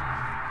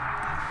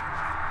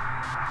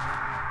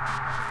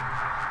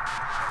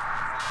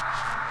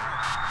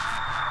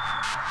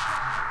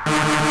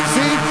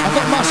 See, I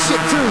got my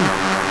shit too.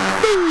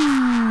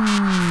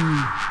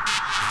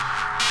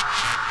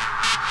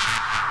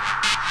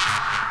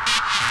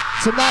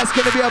 Tonight's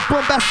gonna be a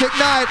bombastic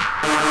night.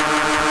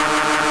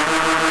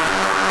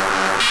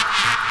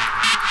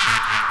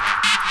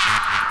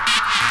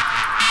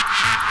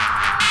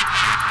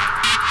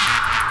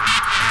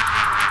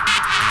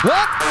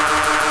 What?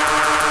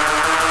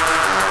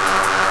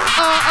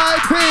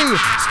 R.I.P.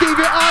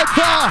 Stevie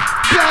Hyper,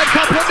 Bad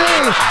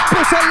Company,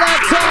 Push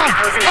Selector.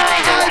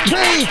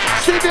 R.I.P.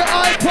 Stevie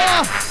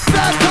Hyper,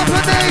 Bad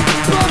Company,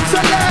 Boom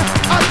Select.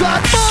 I got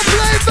more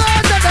flavor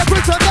than the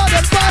Brits of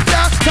Northern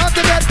Thunder. Time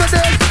to get for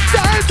this,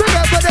 time to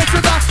get for this.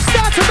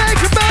 Start to make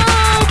a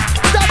move,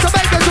 start to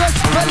make a switch.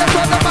 Well, let's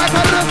on the mic,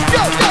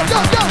 yo,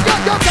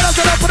 get us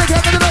up for the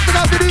game and nothing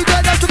off the DJ.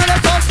 That's the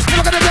minute on,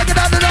 we're gonna take it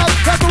down and up.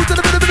 Let's move to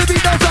the middle of the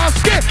beat, no sound.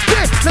 Skip,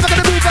 never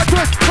gonna move and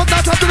twist. From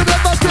that time to the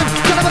good busting.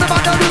 Tell them what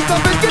about now, do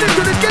something. Get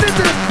into this.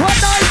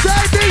 What I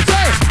say, DJ,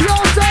 you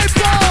say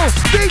Bo,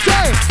 DJ.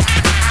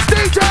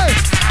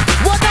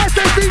 What I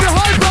say, Stevie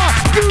Hyper,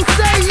 you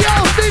say yo,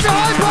 Stevie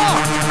Hyper.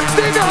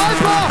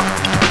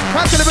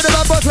 Kill it with the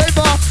bad boy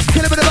flavor,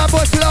 kill it with the bad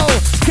boy slow,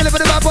 kill it with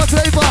the bad boy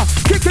flavor,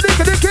 kick it,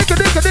 kill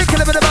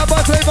it with the bad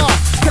boy flavor,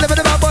 kill it with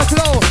the bad boy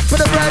slow,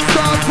 with the red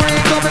star green,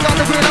 coming on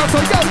the green also,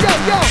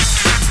 yo.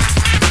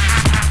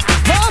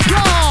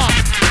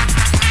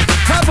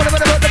 Hop with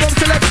the boom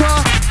selector,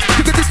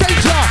 you get the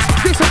danger,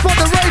 this is for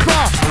the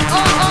raver,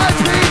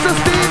 R.I.P. to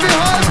Stevie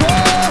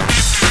Hyper.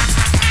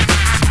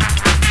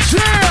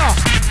 Yeah!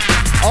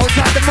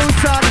 Outside the moon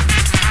sun,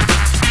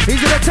 he's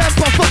in the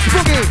tempo, Fox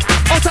Boogie,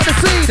 outside the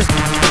seed.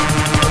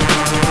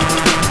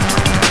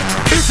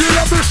 If you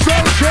love the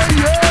show, say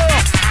yeah.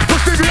 For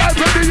Stevie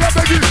Hyper D, I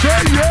beg you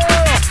say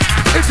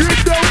yeah. If you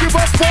don't give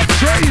a fuck,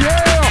 say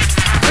yeah.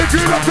 If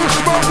you love to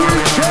smoke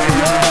weed, say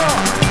yeah.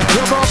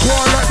 Them a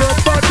call like them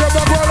bad, them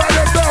a call like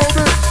them down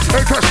me.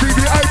 Hey, cause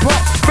Stevie Hyper,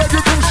 beg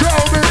you come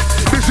show me.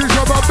 This is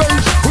your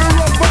bass, we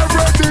rock my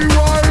ready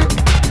wine.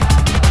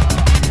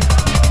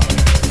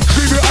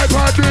 Stevie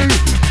Hyper D,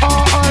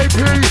 R.I.P.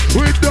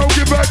 We don't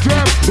give a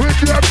damn, we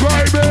damn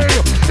cry me.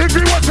 If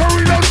you want to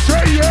reload,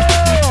 say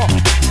yeah.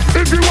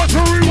 If you want to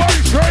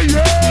rewind, say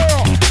yeah.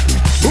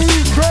 Who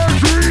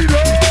says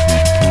reload?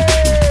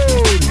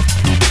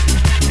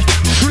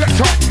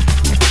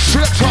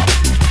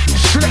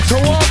 Selector,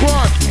 walk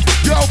on.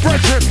 Yo,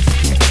 Brethren.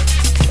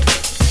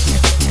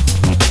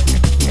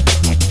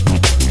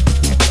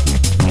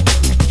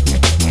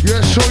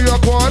 Yeah, show you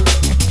one.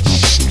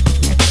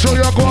 Show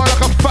you one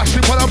like a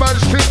fashion for a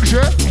man's things,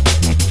 yeah?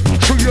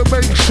 So you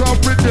make some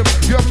rhythm,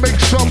 you make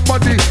some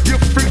money. You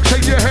think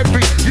say you're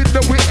heavy, you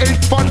know it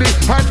ain't funny.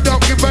 I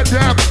don't give a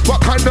damn what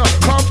kind of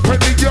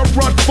company you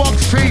run,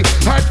 Foxy.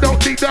 I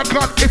don't need a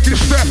gun if you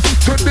step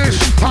to this.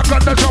 I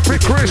got the jumpy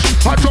Chris,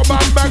 I drop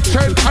my Mac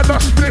 10 and I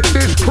split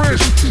this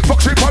Chris.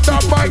 Foxy on the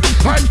mic,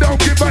 I don't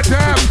give a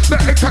damn. The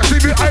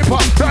Stevie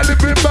Hyper, that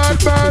living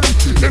madman.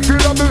 If you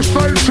love the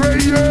style, say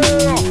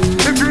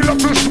yeah. If you love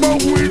to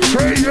smoke weed,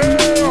 say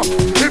yeah.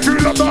 If you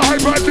love the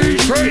Hyper D,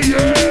 say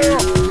yeah.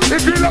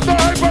 If you love the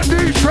Hyper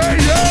D, say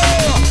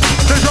yeah.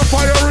 There's a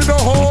fire in the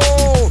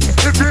hole.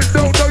 If you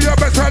don't know, you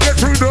better get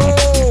to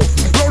know.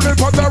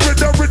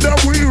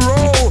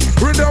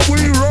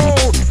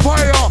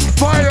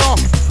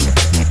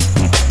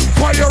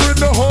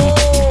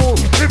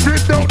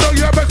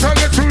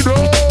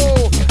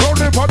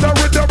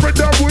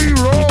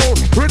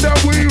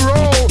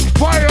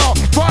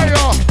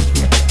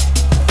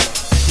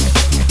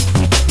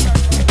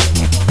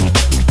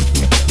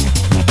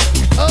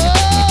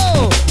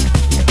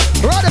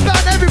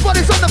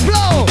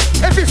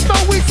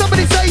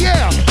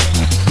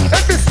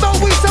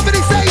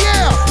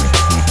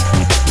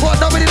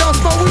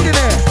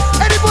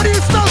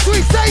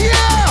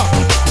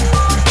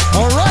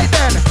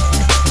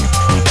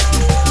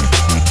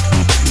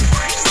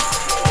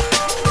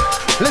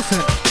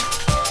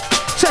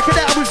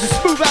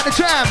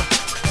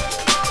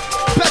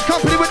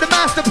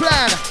 what's the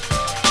plan?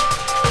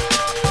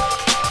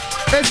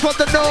 It's from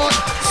the north,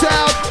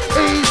 south,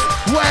 east,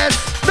 west,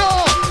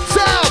 north,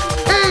 south,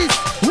 east,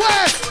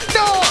 west,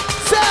 north,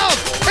 south,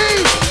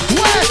 east,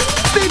 west.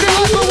 Stevie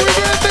Hyper, we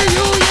near me,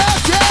 you,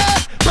 yes,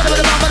 yes.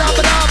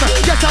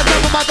 Yes, I'm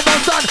talking about the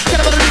most son. Get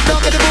about the lead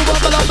dog, get the move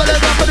up, but I'm the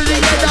lead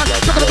down.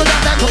 Talk about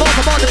that, come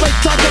on, the bass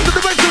time, come to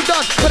the bass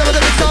down. Whatever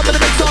the mix on, the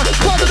mix on.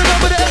 Part of the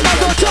number, the end, my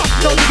top.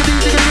 No,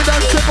 diggity,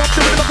 down, trip up,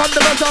 the rhythm, come the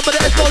bass on, but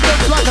the S-Ball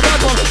just like a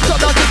bad one. So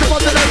now, just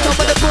upon the next one,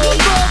 but the boom,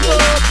 boom, boom.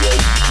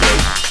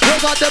 We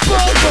got the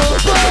boom, boom,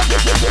 boom.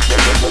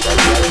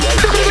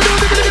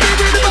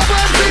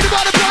 The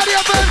body party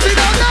of MC,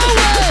 no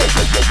way.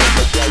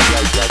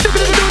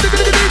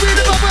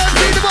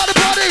 The body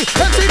party,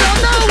 MC,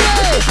 no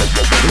way.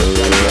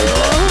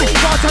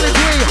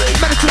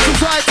 Medicine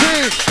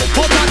society,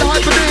 more time the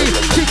Hyper D,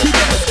 cheeky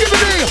bits,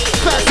 skibbity,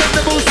 fast and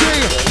the boozy,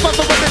 fun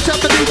for when the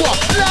champion what?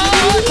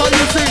 Live, can't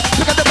you see?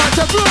 Look at the match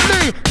of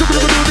Brooklyn. The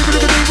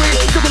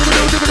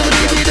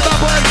bad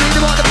boy MC,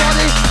 the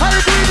party. I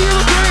agree, do you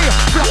agree?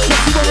 Black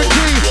sexy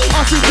warranty,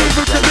 RCG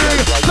with the me,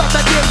 love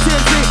that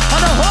DMCMC, I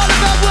know all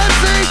about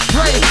MC.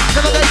 Ray,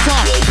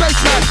 Navigator,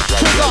 Baseman,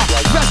 Trigger,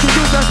 Rescue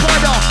User,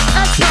 Spyda,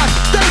 X-Man,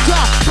 Data,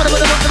 whatever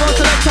the most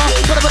selector,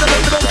 whatever the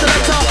most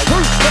selector,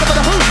 whatever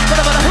the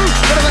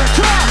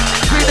trap.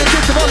 Being the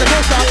gist of all the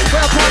coaster,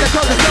 we're upon the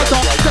closest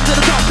shelter. Step to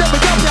the top, then we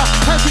jump ya.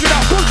 Hands it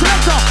up, boom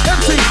selector.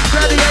 MC,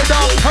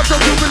 gladiator, I'm so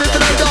cool with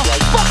eliminator.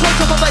 Fuck on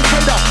top of bass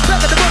hater.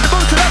 Back at the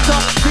boom selector.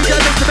 DJ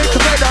makes the mix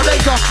of radar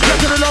later. Look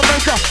to the long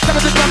racer. Come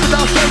at the drop and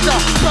down straighter.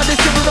 Run this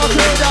shit with our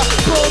creator.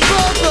 Boom,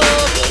 boom,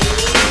 boom.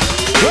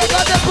 We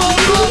got the boom,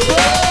 boom,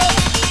 boom.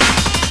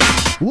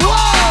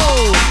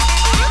 Whoa!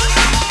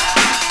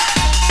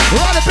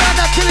 We're on the band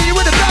now, killing you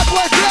with the bad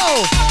boy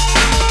flow.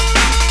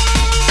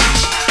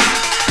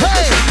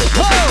 Hey,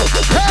 ho,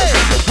 hey,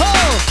 ho.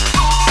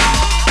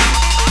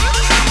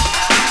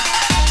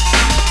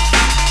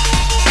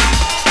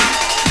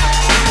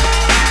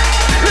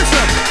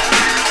 Listen.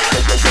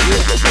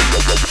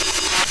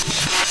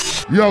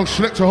 Yo,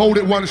 Selector, hold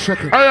it 1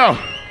 second. Hey, yo.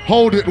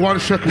 Hold it 1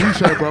 second. You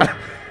say, bro.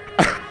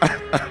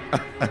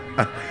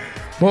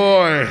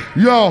 Boy.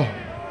 Yo.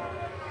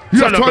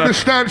 You have to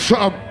understand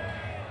something.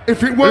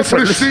 If it weren't for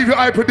the Stevie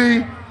Hyper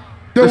D,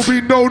 there would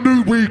be no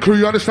new breed crew.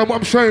 You understand what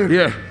I'm saying?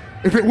 Yeah.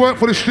 If it weren't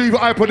for the Stevie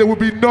Hyper, there would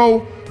be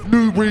no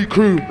new breed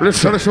crew.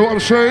 Listen. You understand what I'm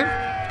saying?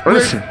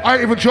 Listen. I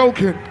ain't even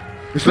joking.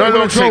 It's not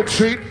even a joke,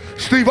 see?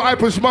 Stevie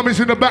Hyper's mum is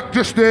in the back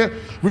just there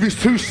with his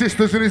 2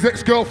 sisters and his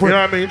ex-girlfriend. You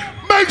know what I mean?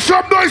 Make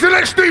some noise and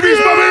let Stevie's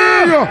mum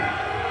here!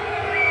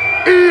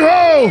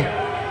 E-ho!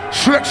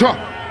 Selector,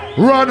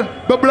 run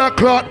the Black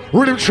Clot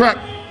rhythm track.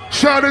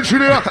 Sound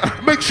engineer,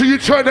 make sure you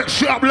turn that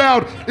shit up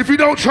loud. If you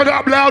don't turn it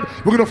up loud,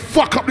 we're gonna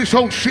fuck up this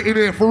whole shit in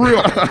here, for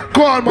real.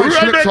 Go on, my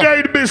Selector.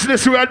 Renegade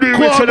business we are doing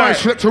with tonight. Go on, my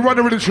Selector, run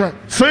the rhythm track.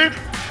 See?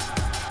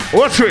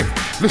 Watch it.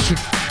 Listen.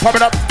 Pop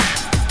it up.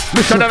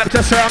 Listen.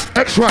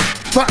 X-Ray,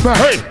 Fatman,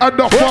 hey. And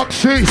the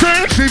Foxy.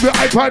 Stevie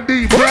Hyper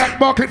D, Black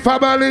Market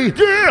Family.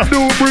 Yeah.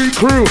 New breed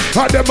crew,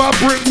 and them I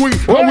bring we.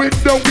 I win,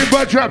 don't give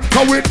a jab.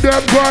 I win them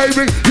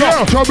grinding.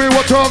 Yo, tell me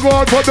what I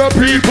want for the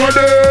people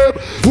them.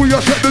 We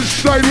are set the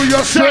side, we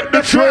are set the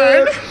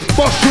trend.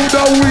 Bust through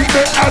the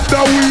weekend and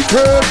the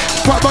weekend.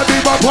 Fatman D,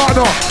 my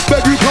partner,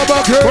 beg you come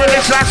back here. Well,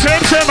 it's a sim,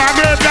 I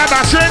give them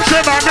a sim,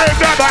 I give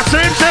them a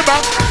sim,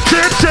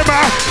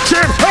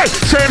 hey,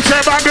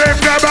 sim, I give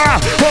them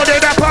a. Hold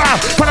it up.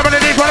 Put up on the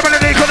knee, put up on the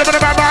daughter.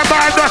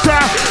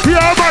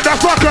 Yo,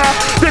 motherfucker,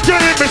 the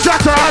kid in me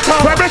shutter.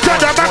 When me shut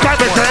the back, I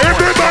be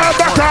saying, the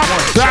motherfucker.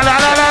 La la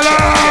la la la.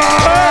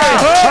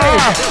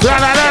 La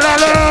la la la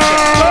la.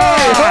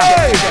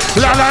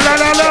 La la la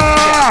la la.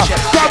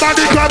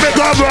 Somebody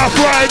come on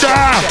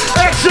Friday.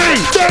 XC,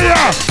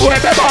 there. We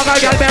be bonga,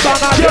 girl, girl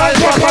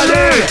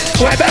properly.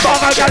 We be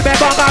bonga, girl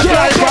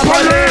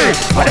properly.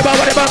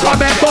 Whatever,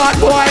 come in, bad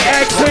boy,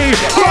 XC.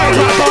 Right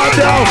up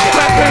down,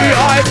 let me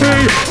IP.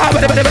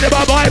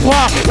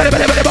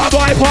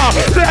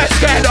 Let's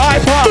get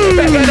hyper,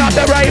 picking up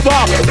the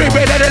raver,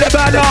 moving into the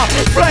banner,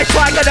 flex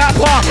like an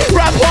apple,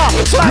 rapper,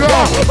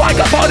 slapper,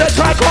 microphone and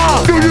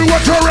tracker. Do you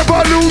want a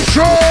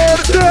revolution?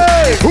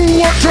 Yeah. Who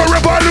wants a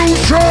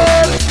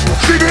revolution?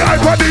 Stevie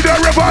Hyper need a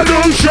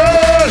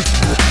revolution.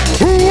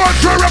 Who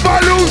wants a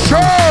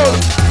revolution?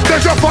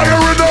 There's a fire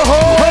in the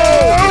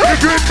hole.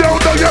 If you don't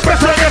know, you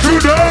better get to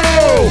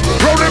know.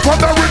 Rolling from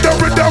the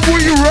rhythm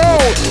we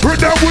roll.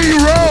 Rhythm we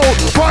roll.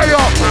 Fire.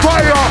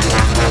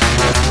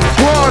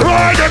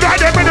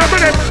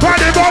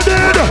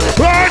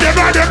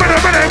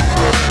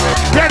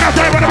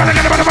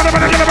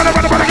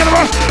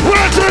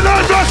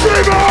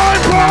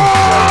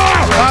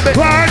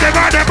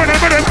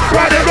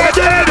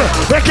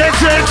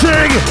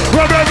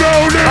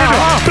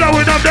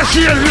 Blowing up the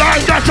shield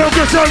line, that's how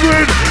good I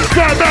win.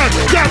 Fatman,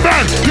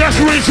 yes,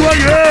 we swear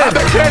you. I'm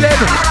killing,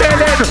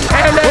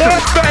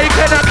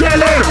 bacon and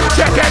killing.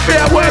 Check it, be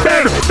a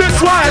women. This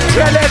one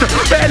killing,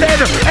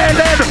 bacon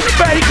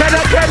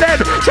and killing.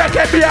 Check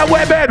it, be a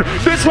women.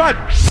 This one.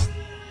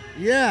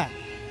 Yeah.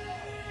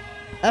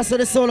 That's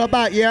what it's all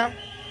about, yeah?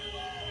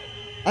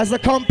 as the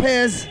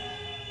compares.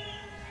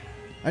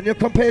 And your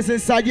compares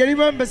inside. Yeah,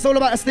 remember, it's all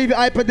about Stevie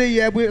Hyper D,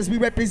 yeah, as we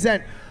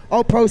represent.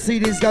 All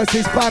proceedings goes to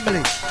his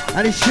family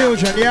and his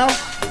children, yeah?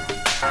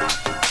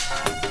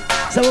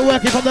 So we're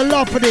working from the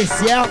love for this,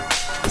 yeah?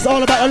 It's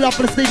all about the love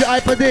for the Stevie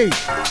Hyper D.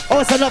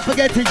 Also not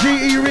forgetting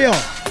G.E. Real,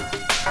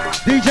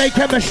 DJ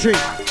Chemistry,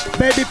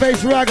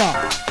 Babyface Ragga.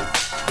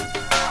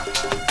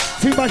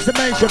 Too much to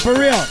mention, for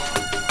real.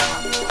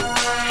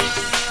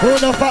 Who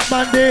no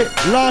Fatman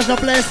D, large no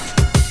blessed.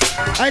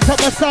 I ain't top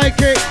my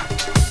sidekick.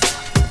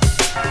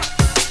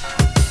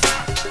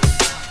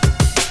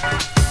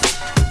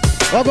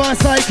 I'll go on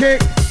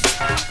sidekick.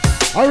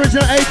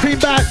 Original 18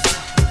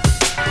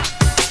 back.